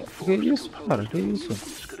 Que isso, cara? Que isso?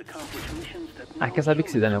 Ah, quer saber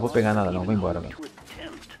que se dá, né? Eu vou pegar nada não, vou embora, velho.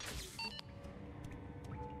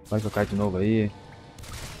 Vai que eu caio de novo aí.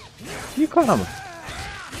 Ih, caramba.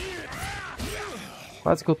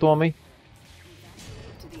 Quase que eu tomo, hein?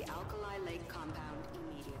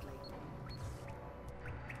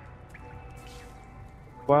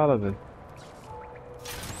 Fala, velho.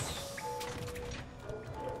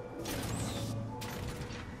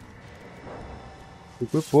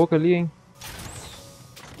 Ficou pouco ali, hein?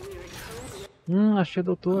 Achei a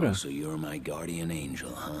doutora. So you're my guardian angel,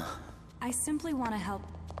 huh? I simply want to help.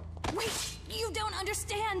 Wait, you don't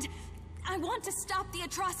understand. I want to stop the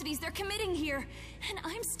atrocities they're committing here, and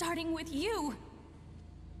I'm starting with you.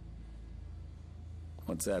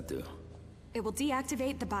 What's that do? It will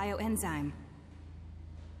deactivate the bioenzyme.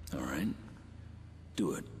 All right.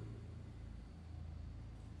 Do it.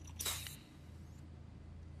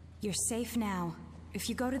 You're safe now. If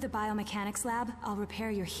you go to the biomechanics lab, I'll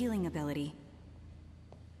repair your healing ability.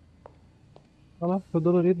 Olha lá, ficou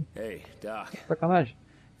dolorido. Hey, Doc. Sacanagem.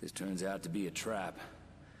 This turns out to be a trap.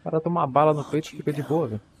 O cara toma uma bala no peito e fica de boa,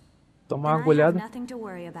 velho. Tomar uma agulhada. Nothing to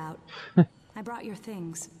worry about. I brought your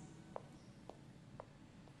things.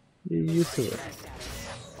 Que isso, velho.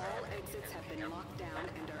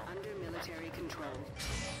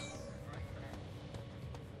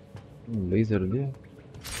 Um laser ali.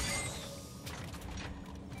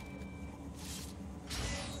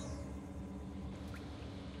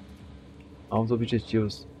 Novos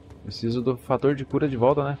objetivos. Preciso do fator de cura de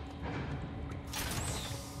volta, né?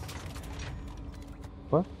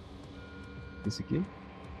 Opa. Esse aqui.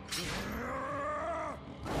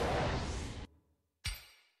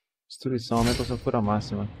 Destruição, aumenta a sua cura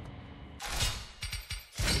máxima.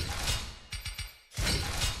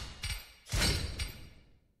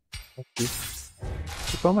 Aqui.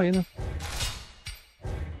 E toma aí, né?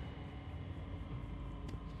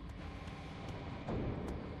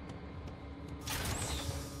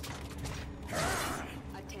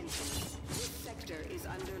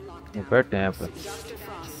 Não perde tempo.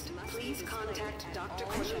 Please contact Dr.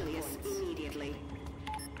 Cornelius immediately.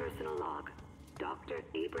 Personal log. Dr.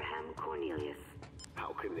 Abraham Cornelius.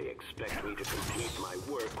 How can they expect me to complete my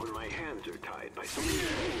work when my hands are tied by so many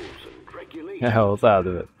rules and regulations? É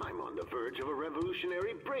ousado, velho. I'm on the verge of a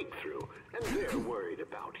revolutionary breakthrough, and they're worried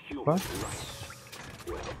about human rights.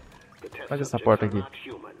 Well, the test subjects are not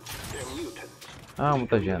human. They're mutants. Ah,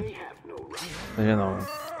 mutagena. Mutagena não, velho.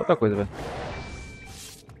 Outra coisa, velho.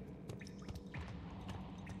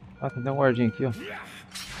 Ah, tem um guardinha aqui, ó.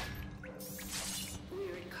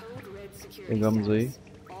 Pegamos aí.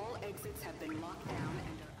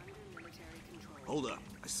 Hold up,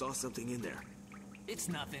 I saw something in there. It's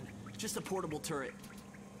nothing, just a portable turret.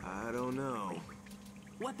 I don't know.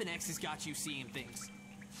 Weapon X has got you seeing things.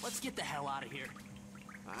 Let's get the hell out of here.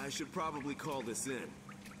 I should probably call this in.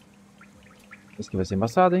 Isso aqui vai ser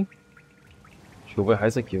embaçado, hein? Acho que eu vou errar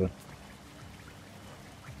isso aqui, velho.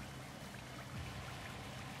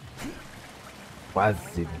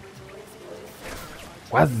 Quase, velho.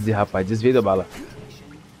 Quase, rapaz. Desviei da bala.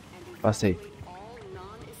 Passei.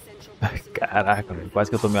 Caraca, velho. Quase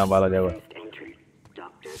que eu tomei uma bala ali agora.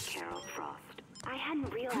 I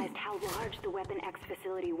hadn't realized how large the Weapon X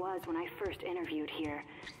facility was when I first interviewed here.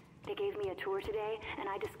 They gave me a tour today, and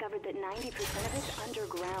I discovered that 90% of it's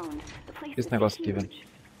underground. The place Esse negócio aqui, velho.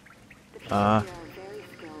 Ah.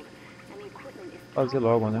 Fazer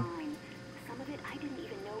logo, né?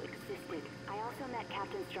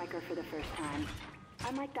 For the first time.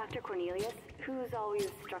 Unlike Dr. Cornelius, who's always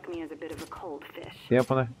struck me as a bit of a cold fish.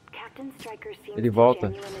 Tempo, né? Captain Stryker seems Ele volta.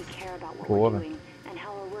 to genuinely care about what Boa, we're velho. doing and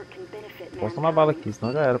how our work can benefit Posso tomar bala aqui,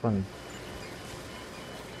 senão já era pra mim.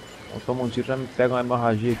 Eu tomo um tiro, já me pega uma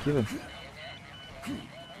hemorragia aqui, velho.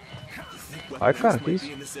 Ai, cara, que isso?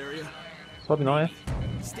 Sobe não, é?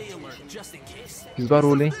 Fiz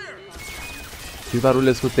barulho, hein? Fiz barulho,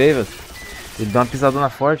 eu escutei, velho. Ele deu uma pisadona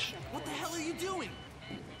forte.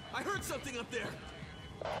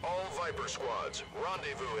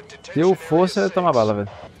 Se eu fosse, eu ia tomar bala, velho.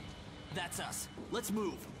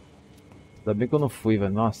 Ainda bem que eu não fui,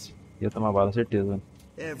 velho. Nossa, ia tomar bala, certeza, velho.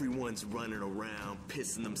 Everyone's running around,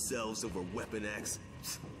 pissing themselves over Weapon X.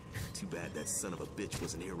 Too bad that son of a bitch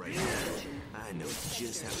wasn't here right now. I know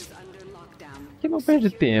just how. Aqui não perde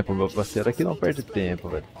tempo, meu parceiro. Aqui não perde tempo,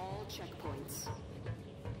 velho.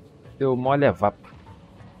 Deu mole é vapo.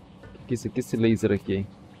 isso aqui, esse laser aqui, hein?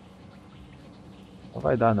 Não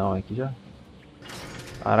vai dar não, aqui já.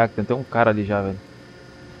 Caraca, tem até um cara ali já, velho.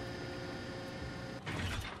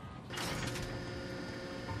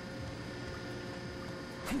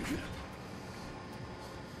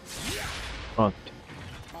 Pronto.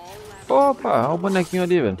 Opa, olha o bonequinho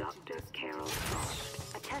ali, velho.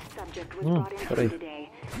 Peraí.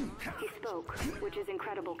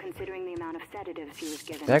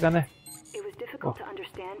 Pega, né? It was difficult to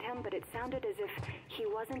understand him, but it sounded as if he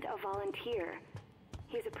wasn't a volunteer.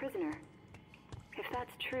 He's a prisoner. If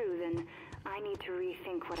that's true, then I need to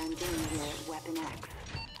rethink what I'm doing here at Weapon X.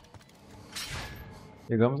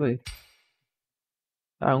 Chegamos aí.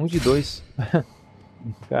 Ah, 1 de 2.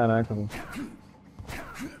 Caraca, mano.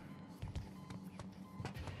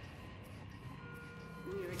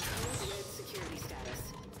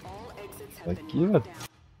 Aqui, velho.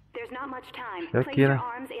 There's not much time. É Place aqui, your né?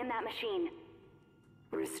 arms in that machine.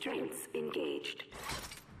 Restraints engaged.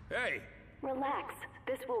 Hey! Relax.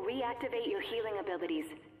 This will reactivate your healing abilities.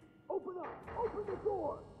 Open up! Open the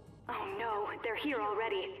door! Oh no, they're here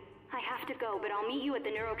already. I have to go, but I'll meet you at the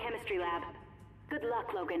neurochemistry lab. Good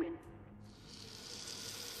luck, Logan.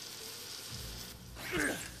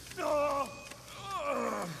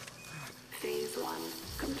 Phase 1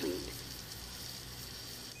 complete.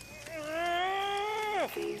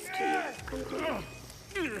 Phase 2 complete.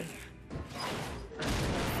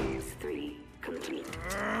 Phase 3 complete.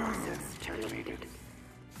 Process terminated.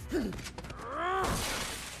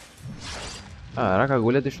 Caraca, a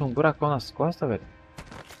agulha deixou um buracão nas costas, velho.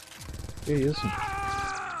 Que isso?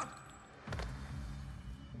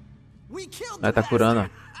 Aí tá curando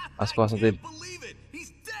as costas dele.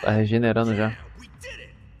 Tá regenerando já.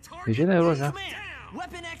 Regenerou já.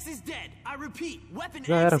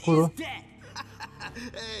 Já era, curou.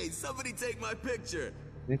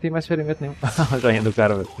 Nem tem mais ferimento nenhum. O joinha do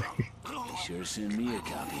cara, velho.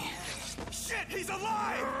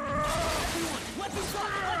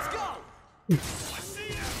 Ele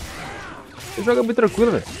joga muito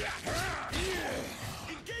tranquilo, velho.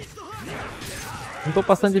 Não tô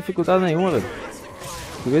passando dificuldade nenhuma, velho.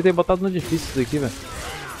 Devia ter botado no difícil isso aqui, velho.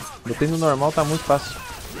 Botei no normal, tá muito fácil.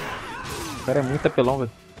 O cara é muito apelão,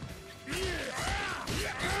 velho.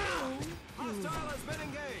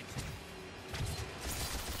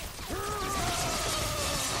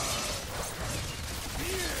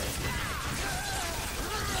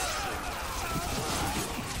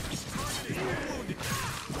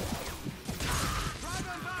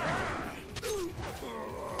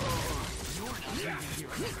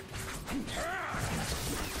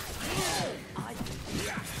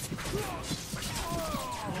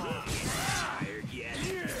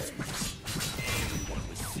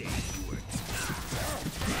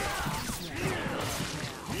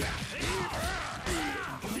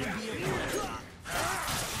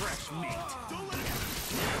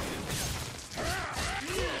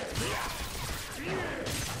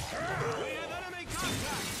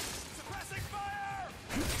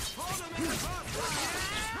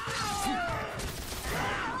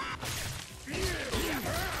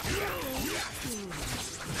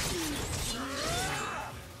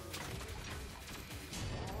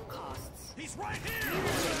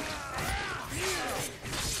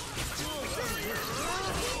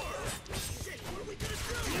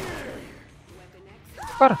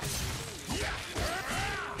 Para!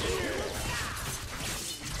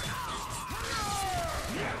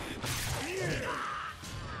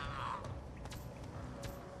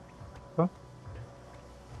 Ó.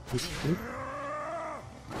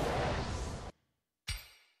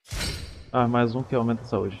 Ah, mais um que aumenta a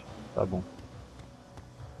saúde. Tá bom.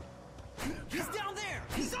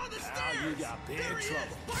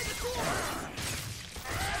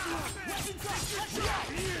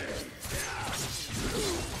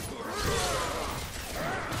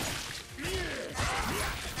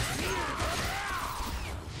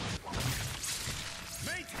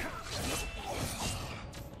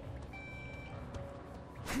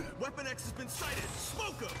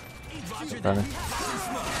 Tá, né?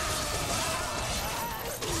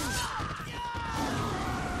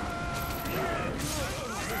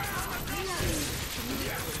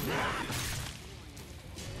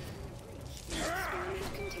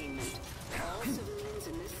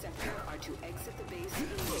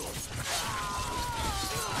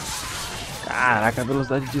 Caraca, a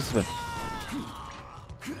velocidade disso, velho.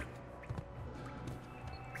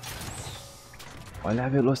 Olha a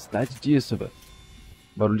velocidade disso, velho.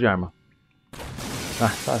 Barulho de arma.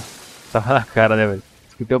 Ah, tava na cara, né, velho?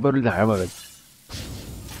 Escutei o barulho da arma, velho.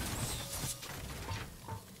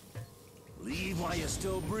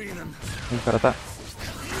 O cara tá...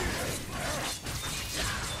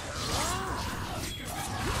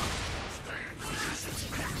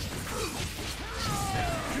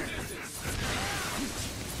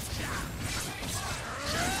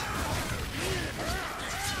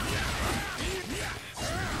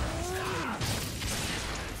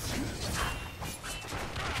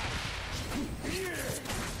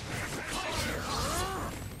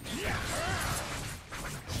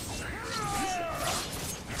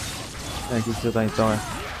 É aqui que você tá então, é.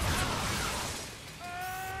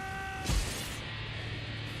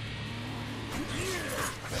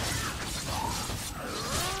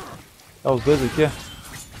 Tá os dois aqui, é?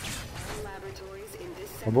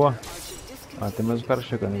 Tá boa? Ah, tem mais um cara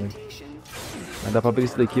chegando, velho. Mas dá pra abrir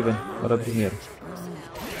isso daqui, velho. Bora primeiro.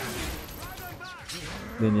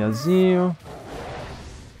 DNAzinho.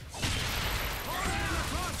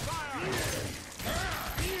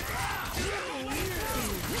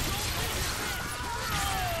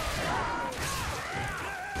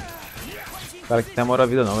 Cara que tem amor à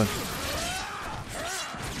vida não, velho.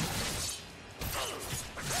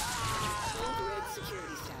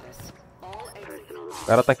 O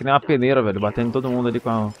cara tá que nem uma peneira, velho, batendo todo mundo ali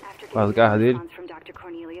com as garras dele.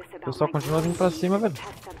 O pessoal continua vindo pra cima, velho.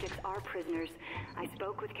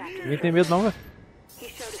 Ninguém tem medo não, velho.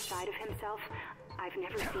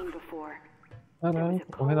 Caralho,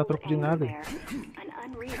 correndo a troco de nada.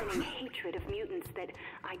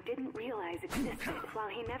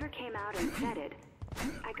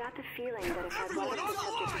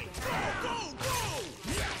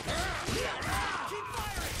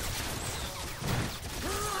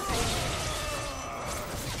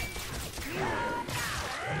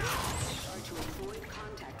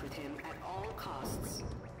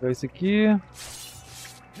 É esse aqui.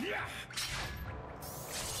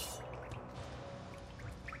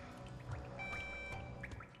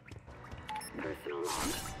 Personal log,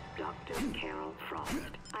 Dr. Carol Frost.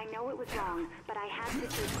 I know it was wrong, but I had to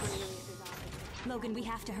search Cornelius's office. Logan, we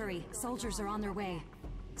have to hurry. Soldiers are on their way.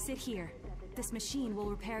 Sit here. This machine will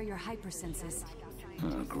repair your hypersenses.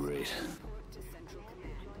 Oh, great.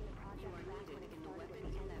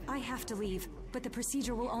 I have to leave, but the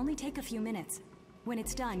procedure will only take a few minutes. When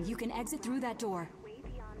it's done, you can exit through that door.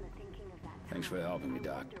 Thanks for helping me,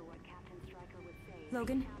 Doc.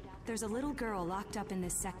 Logan, there's a little girl locked up in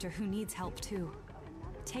this sector who needs help too.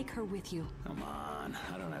 Take her with you. Come on,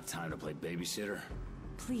 I don't have time to play babysitter.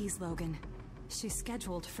 Please, Logan. She's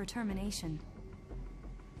scheduled for termination.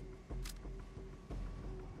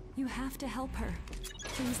 You have to help her.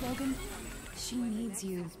 Please, Logan. She needs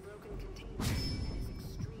you.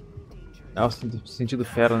 Ah, o sentido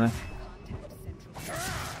fera, né?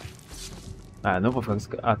 Ah, não vou ficar com esse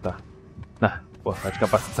cara. Ah, tá. Ah, pô, vai ficar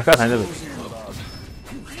passando sacanagem, né, velho?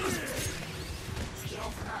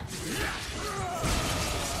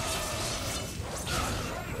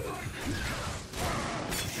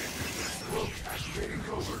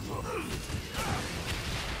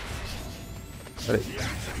 Peraí.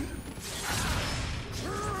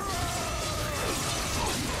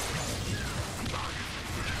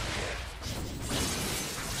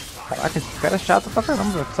 Caraca, esse cara é chato pra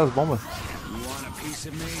caramba, velho, com essas bombas.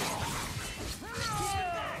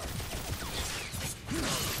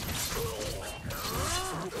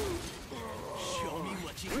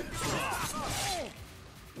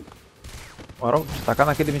 Bora tacar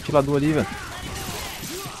naquele ventilador ali, velho.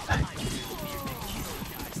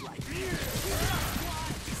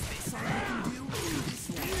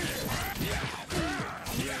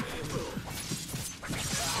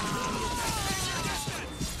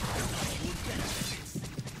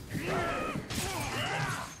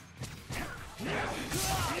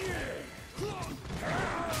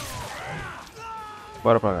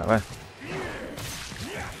 Bora pra cá, vai.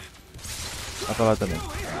 Vai pra lá também.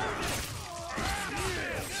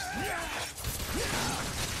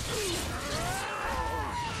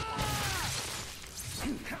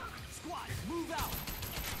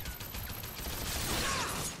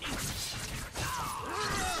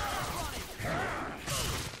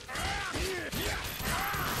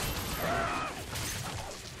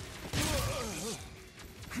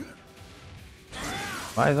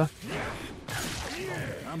 Mais, ó.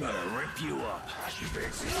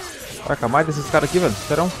 Caraca, mais desses caras aqui, velho.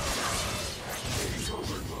 Serão?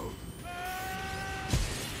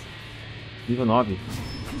 Nível 9.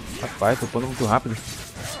 Rapaz, tô pondo muito rápido.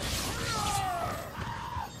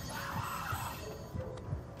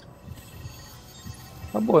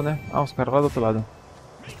 Tá boa, né? Ah, os caras lá do outro lado.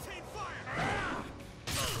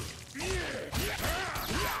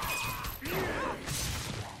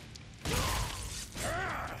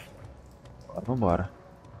 Vambora.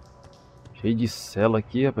 Cheio de cela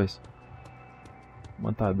aqui, rapaz.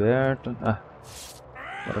 Uma tá aberta. Ah,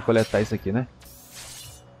 bora coletar isso aqui, né?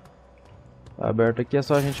 Tá aberto aqui, é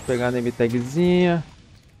só a gente pegar a name tagzinha.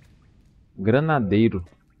 Granadeiro.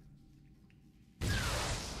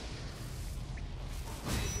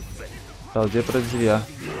 Fazer pra desviar.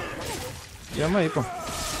 Chama aí, pô.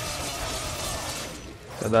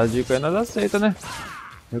 Quer dar dica aí, nós aceita, né?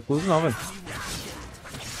 Recuso não, velho.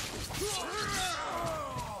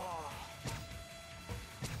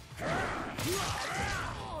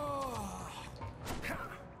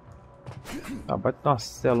 Ah, vai ter uma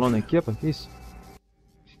celona aqui, rapaz. Que isso?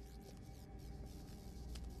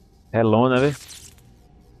 Relona, velho.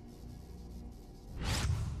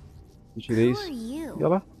 Eu tirei isso. E olha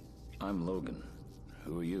lá. I'm Logan.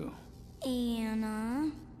 Who are you? Anna.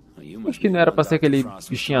 Acho que não era pra ser aquele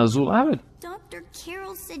bichinho azul lá, velho. Dr.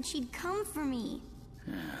 Carol said she'd come for me.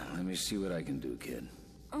 Let me see what I can do, kid.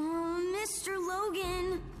 Mr.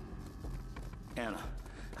 Logan. Anna,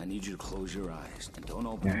 I need you to close your eyes and don't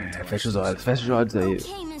open them until Fecha os olhos aí.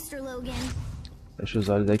 Okay, Mr. Logan. Fecha os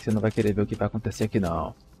olhos aí que você não vai querer ver o que vai acontecer aqui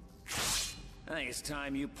não. I think it's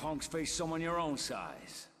time you punks face someone your own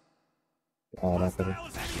size. Caraca, velho.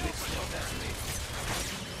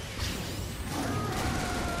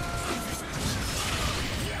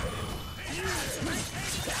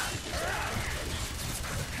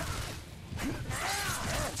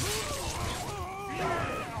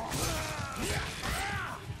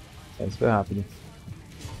 Isso foi rápido.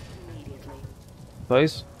 Só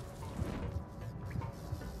isso?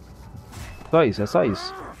 Só isso, é só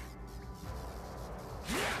isso.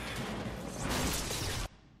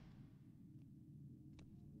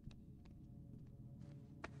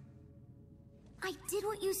 I did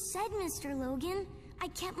what you said, Mr. Logan. I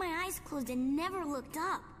kept my eyes closed and never looked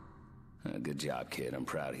up. Good job, kid. I'm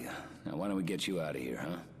proud of you. Now, why don't we get you out of here,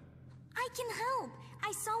 huh? I can help.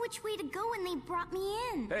 I saw which way to go and they brought me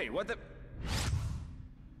in. Hey, what the...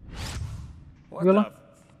 What Hello? the...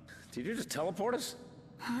 Did you just teleport us?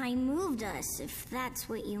 I moved us, if that's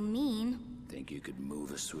what you mean. Think you could move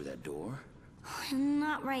us through that door?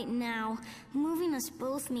 Not right now. Moving us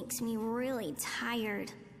both makes me really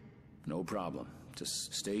tired. No problem.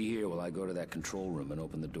 Just stay here while I go to that control room and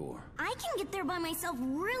open the door. I can get there by myself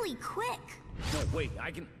really quick. No, wait,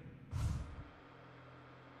 I can...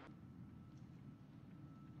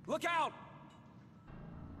 Look out!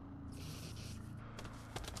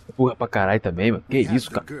 Porra pra caralho também, mano. Que isso,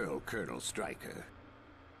 cara? Que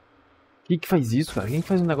faz isso, cara? Quem que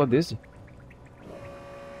faz um negócio desse?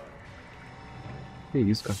 Que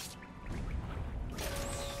isso, cara?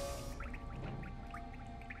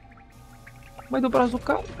 Mas do braço do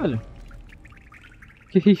cara, velho.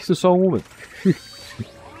 Que isso, só um, velho.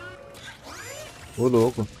 Ô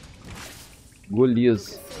louco.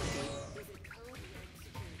 Golias.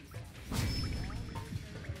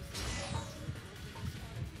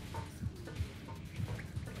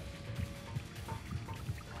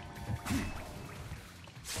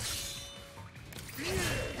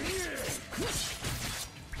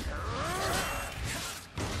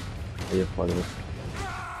 Aí é foda, velho.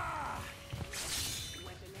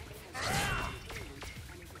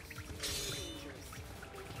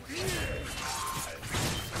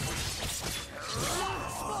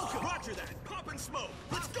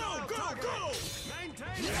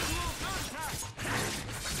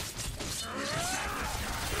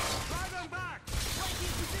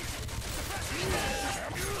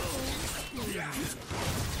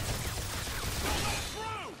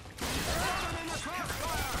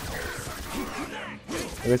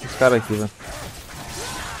 Pega esses caras aqui, velho.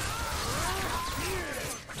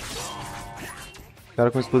 O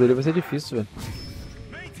cara com esse poder vai ser difícil, velho.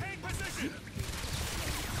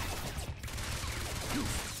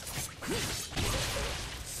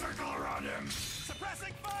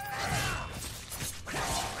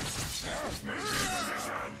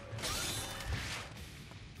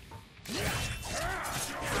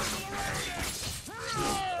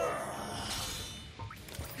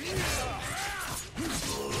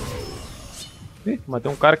 Ih,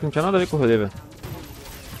 matei um cara que não tinha nada a ver com o rolê, velho.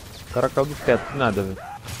 O cara caiu do teto, nada, velho.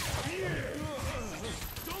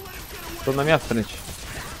 Tô na minha frente.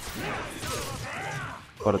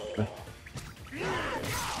 Fora do pé.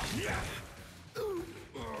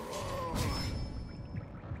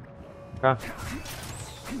 Cá.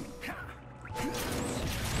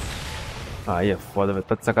 Aí é foda, velho.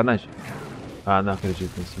 Tá de sacanagem? Ah, não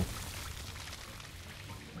acredito nisso.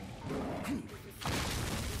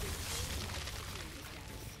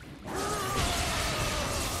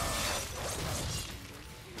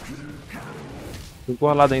 Tô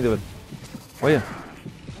encurralado ainda, velho. Olha.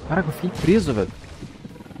 Caraca, eu fiquei preso, velho.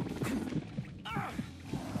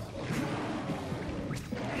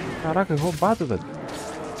 Caraca, roubado, velho.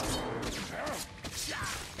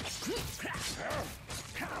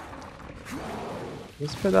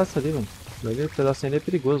 Esse pedaço ali, mano. Aquele pedaço ali é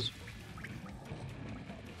perigoso.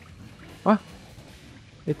 Ó.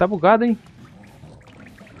 Ele tá bugado, hein.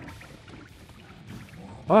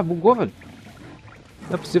 Ó, bugou, velho.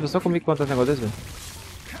 Não é possível, só comigo contar esse negócio desse, velho.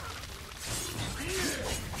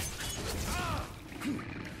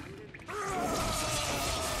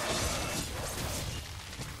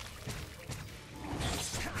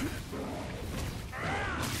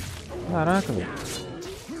 Caraca, velho.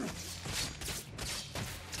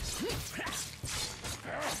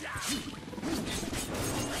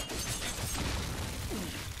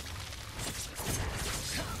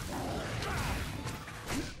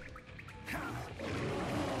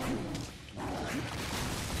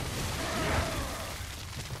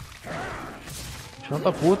 Chão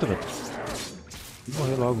tá puto, velho. Vou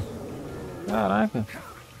morrer logo. Caraca.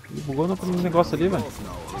 Ele bugou no negócio ali, velho.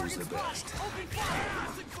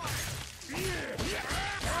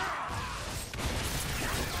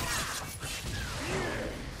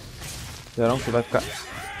 Geral, que vai ficar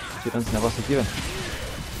tirando esse negócio aqui, velho.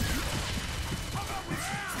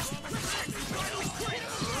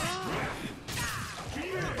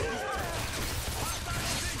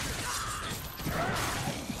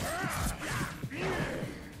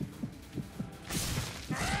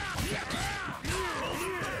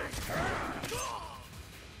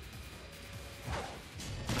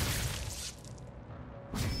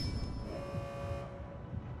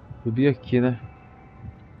 Subir aqui, né?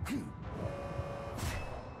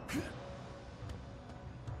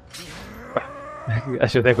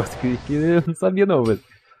 Achei o negócio que eu não sabia não, velho.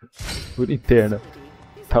 Por interna.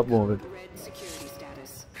 Tá bom, velho.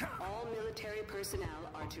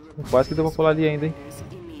 Quase que dá pra pular ali ainda, hein?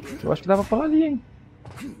 Eu acho que dá pra pular ali, hein?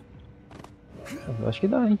 Eu acho que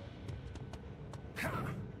dá, hein?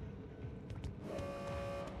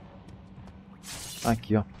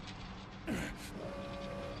 Aqui, ó.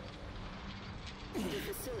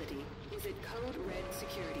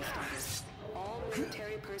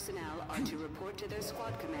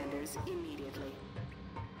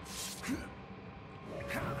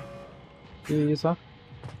 Que isso, ó.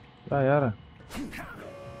 Já era.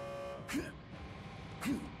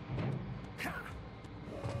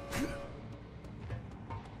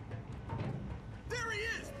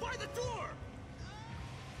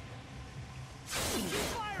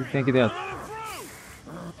 O que tem aqui dentro?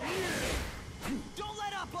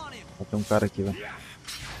 Ó, tem um cara aqui, velho.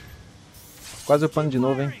 Quase upando de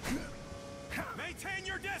novo, hein?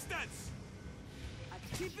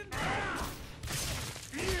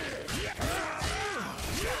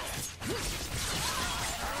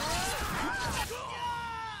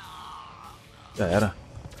 Já era.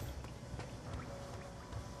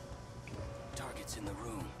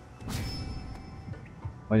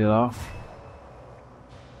 Olha lá, ó.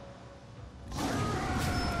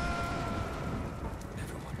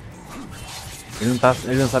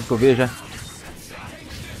 Ele não sabe que eu vejo, já.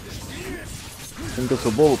 Sendo que eu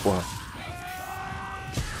sou bobo, porra.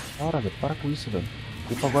 Para, velho, para com isso, velho.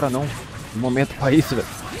 Culpa agora não. Um momento pra isso, velho.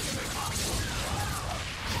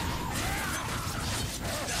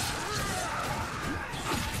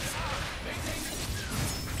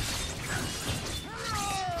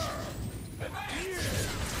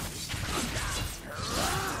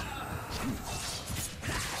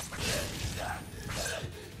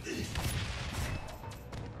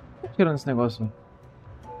 Tirando esse negócio.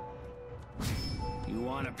 You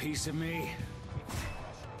want a piece of me?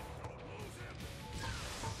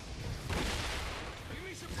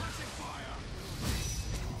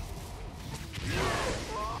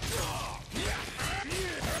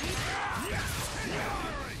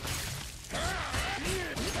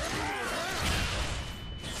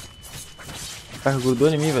 O cara grudou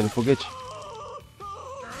em mim, velho, o foguete.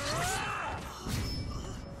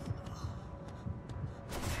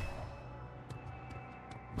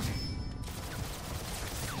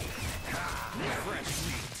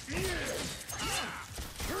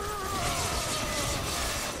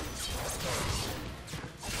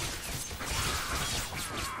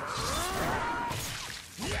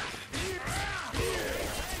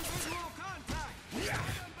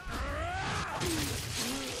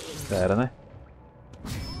 Já era, né?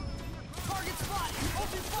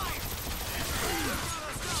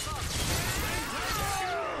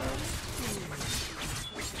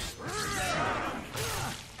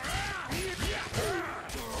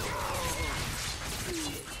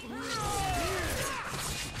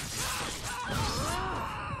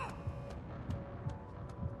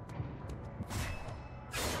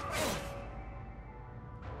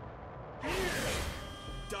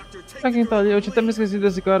 Ah, quem tá ali? Eu tinha até me esquecido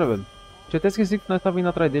desse cara, velho. Tinha até esquecido que nós tava indo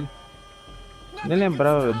atrás dele. Nem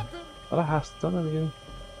lembrava, velho. Olha arrastando ali.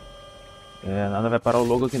 É, nada vai parar o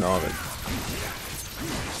Logan aqui não, velho.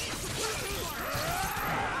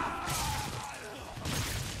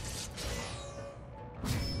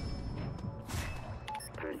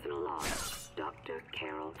 Personal log. Dr.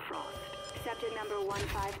 Carol Frost. Subject number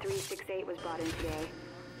 15368 was brought in today.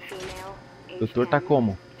 Female. O doutor tá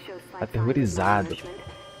como? Tá aterrorizado.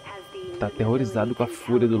 Tá aterrorizado com a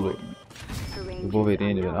fúria do Logan. O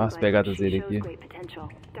Wolverine, velho. Olha as pegadas dele aqui.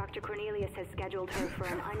 Dr. Cornelius has scheduled her for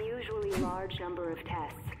an unusually large number of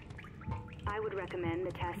tests. I would recommend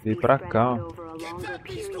the test be spread out over a longer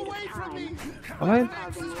period of time. Olha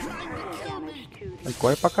ele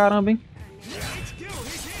corre pra caramba, hein?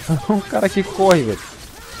 Um cara que corre, velho.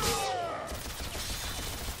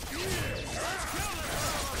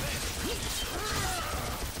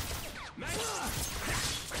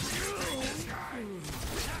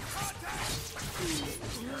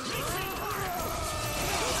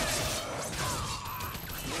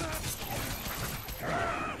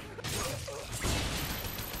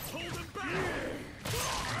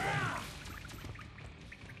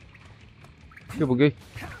 Eu buguei.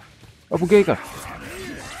 Eu buguei, cara.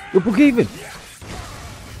 Eu buguei, velho.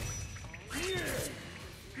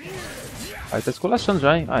 Aí tá esculachando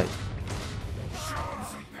já, hein. Ai.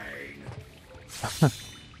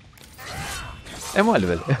 É mole,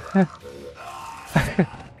 velho.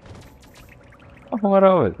 Na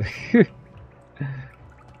moral, velho. O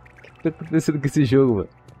que tá acontecendo com esse jogo, velho?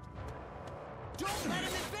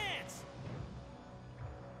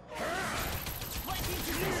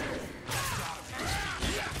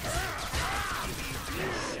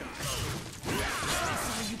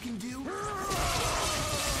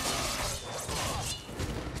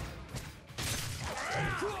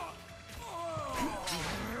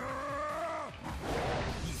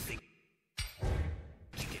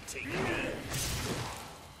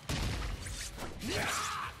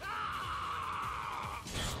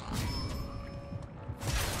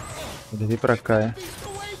 Ele veio pra cá, é.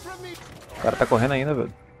 O cara tá correndo ainda,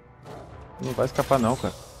 velho. Não vai escapar não,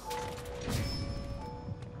 cara.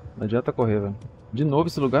 Não adianta correr, velho. De novo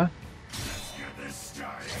esse lugar?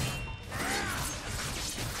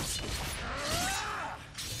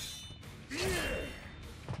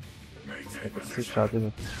 Vai ser chato,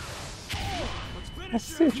 velho.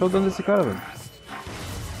 Cacete, olha o dano desse cara, velho.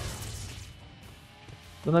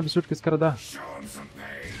 Dano absurdo que esse cara dá.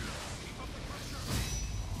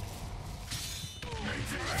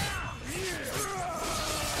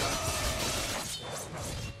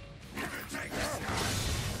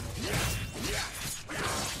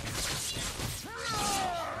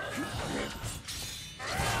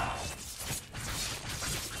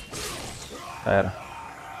 Era.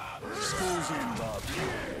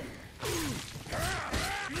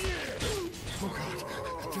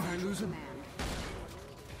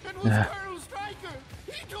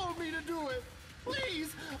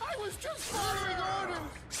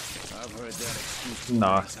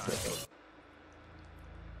 Nossa.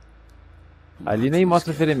 Ali nem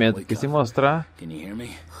mostra o ferimento, porque se mostrar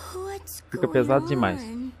fica pesado demais.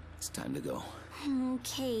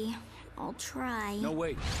 Okay, I'll try. No,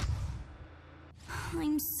 wait.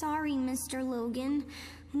 I'm sorry, Mr. Logan.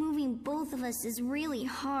 Moving both of us is really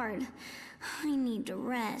hard. I need to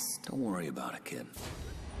rest. Don't worry about it, kid.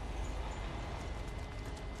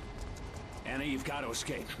 Anna, you've got to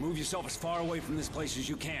escape. Move yourself as far away from this place as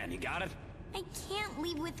you can. You got it? I can't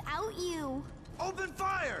leave without you. Open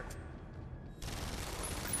fire!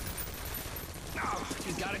 Oh,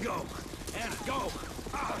 you gotta go. Anna, go!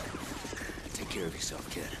 Oh. Take care of yourself,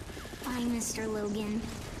 kid. Bye, Mr. Logan.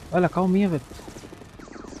 Olha, calminha, velho.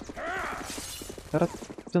 O cara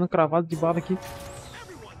sendo cravado de bala aqui.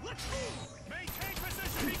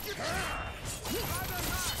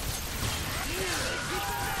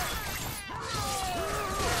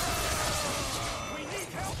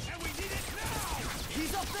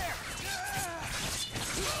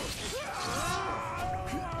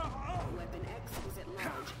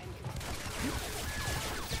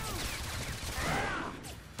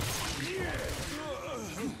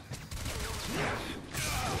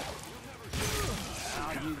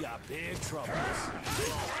 Big trouble.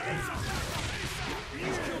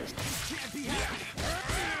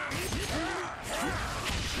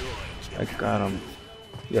 Ai, caramba.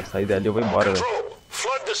 Ia sair dali, eu vou embora, velho.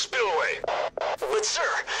 Flood the spillway. But sir,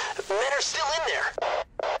 men are still in there.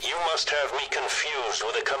 You must have me confused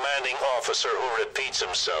with a commanding officer who repeats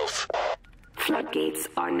himself. Floodgates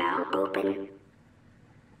are now open.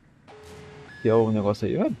 E é o negócio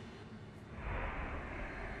aí, velho?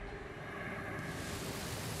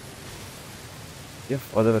 Que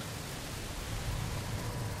foda, velho.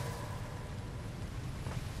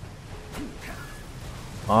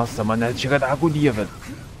 Nossa, mano, chega da agonia, velho.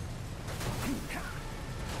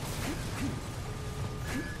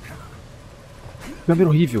 Câmera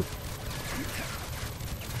horrível.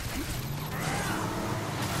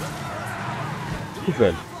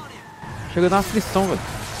 Velho. Chega a dar uma aflição, velho.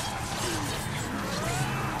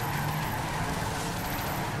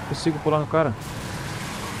 Consigo pular no cara.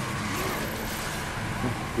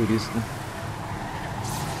 Por isso, né?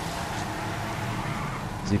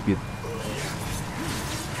 Zipito.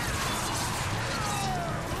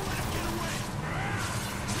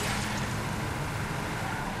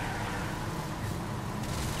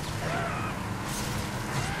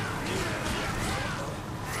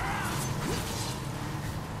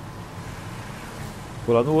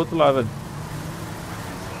 Vou lá no outro lá, velho.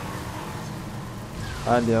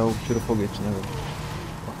 Ah, ali é o tiro-foguete, né, velho?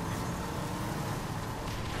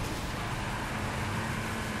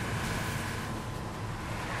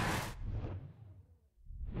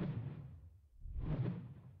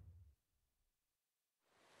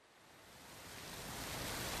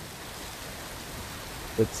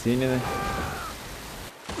 Cutscene, né?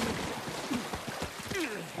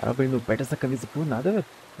 Caramba, ele não perde essa camisa por nada, velho.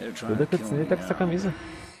 Toda cutscene tá com essa camisa.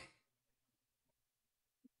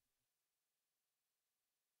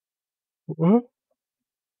 Uhum.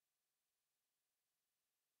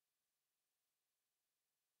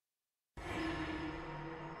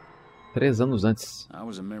 Três anos antes. Lá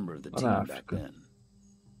na África.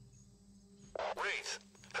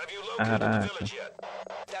 Caraca.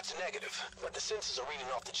 That's negative, but the sensors are reading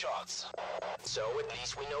off the charts. So at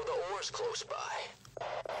least we know the ore's close by.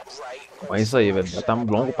 Right. É isso aí, velho. Já tá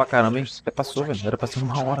longo pra caramba, hein? Até passou, velho. Era pra ser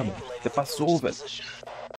uma hora, mano. Até passou, velho.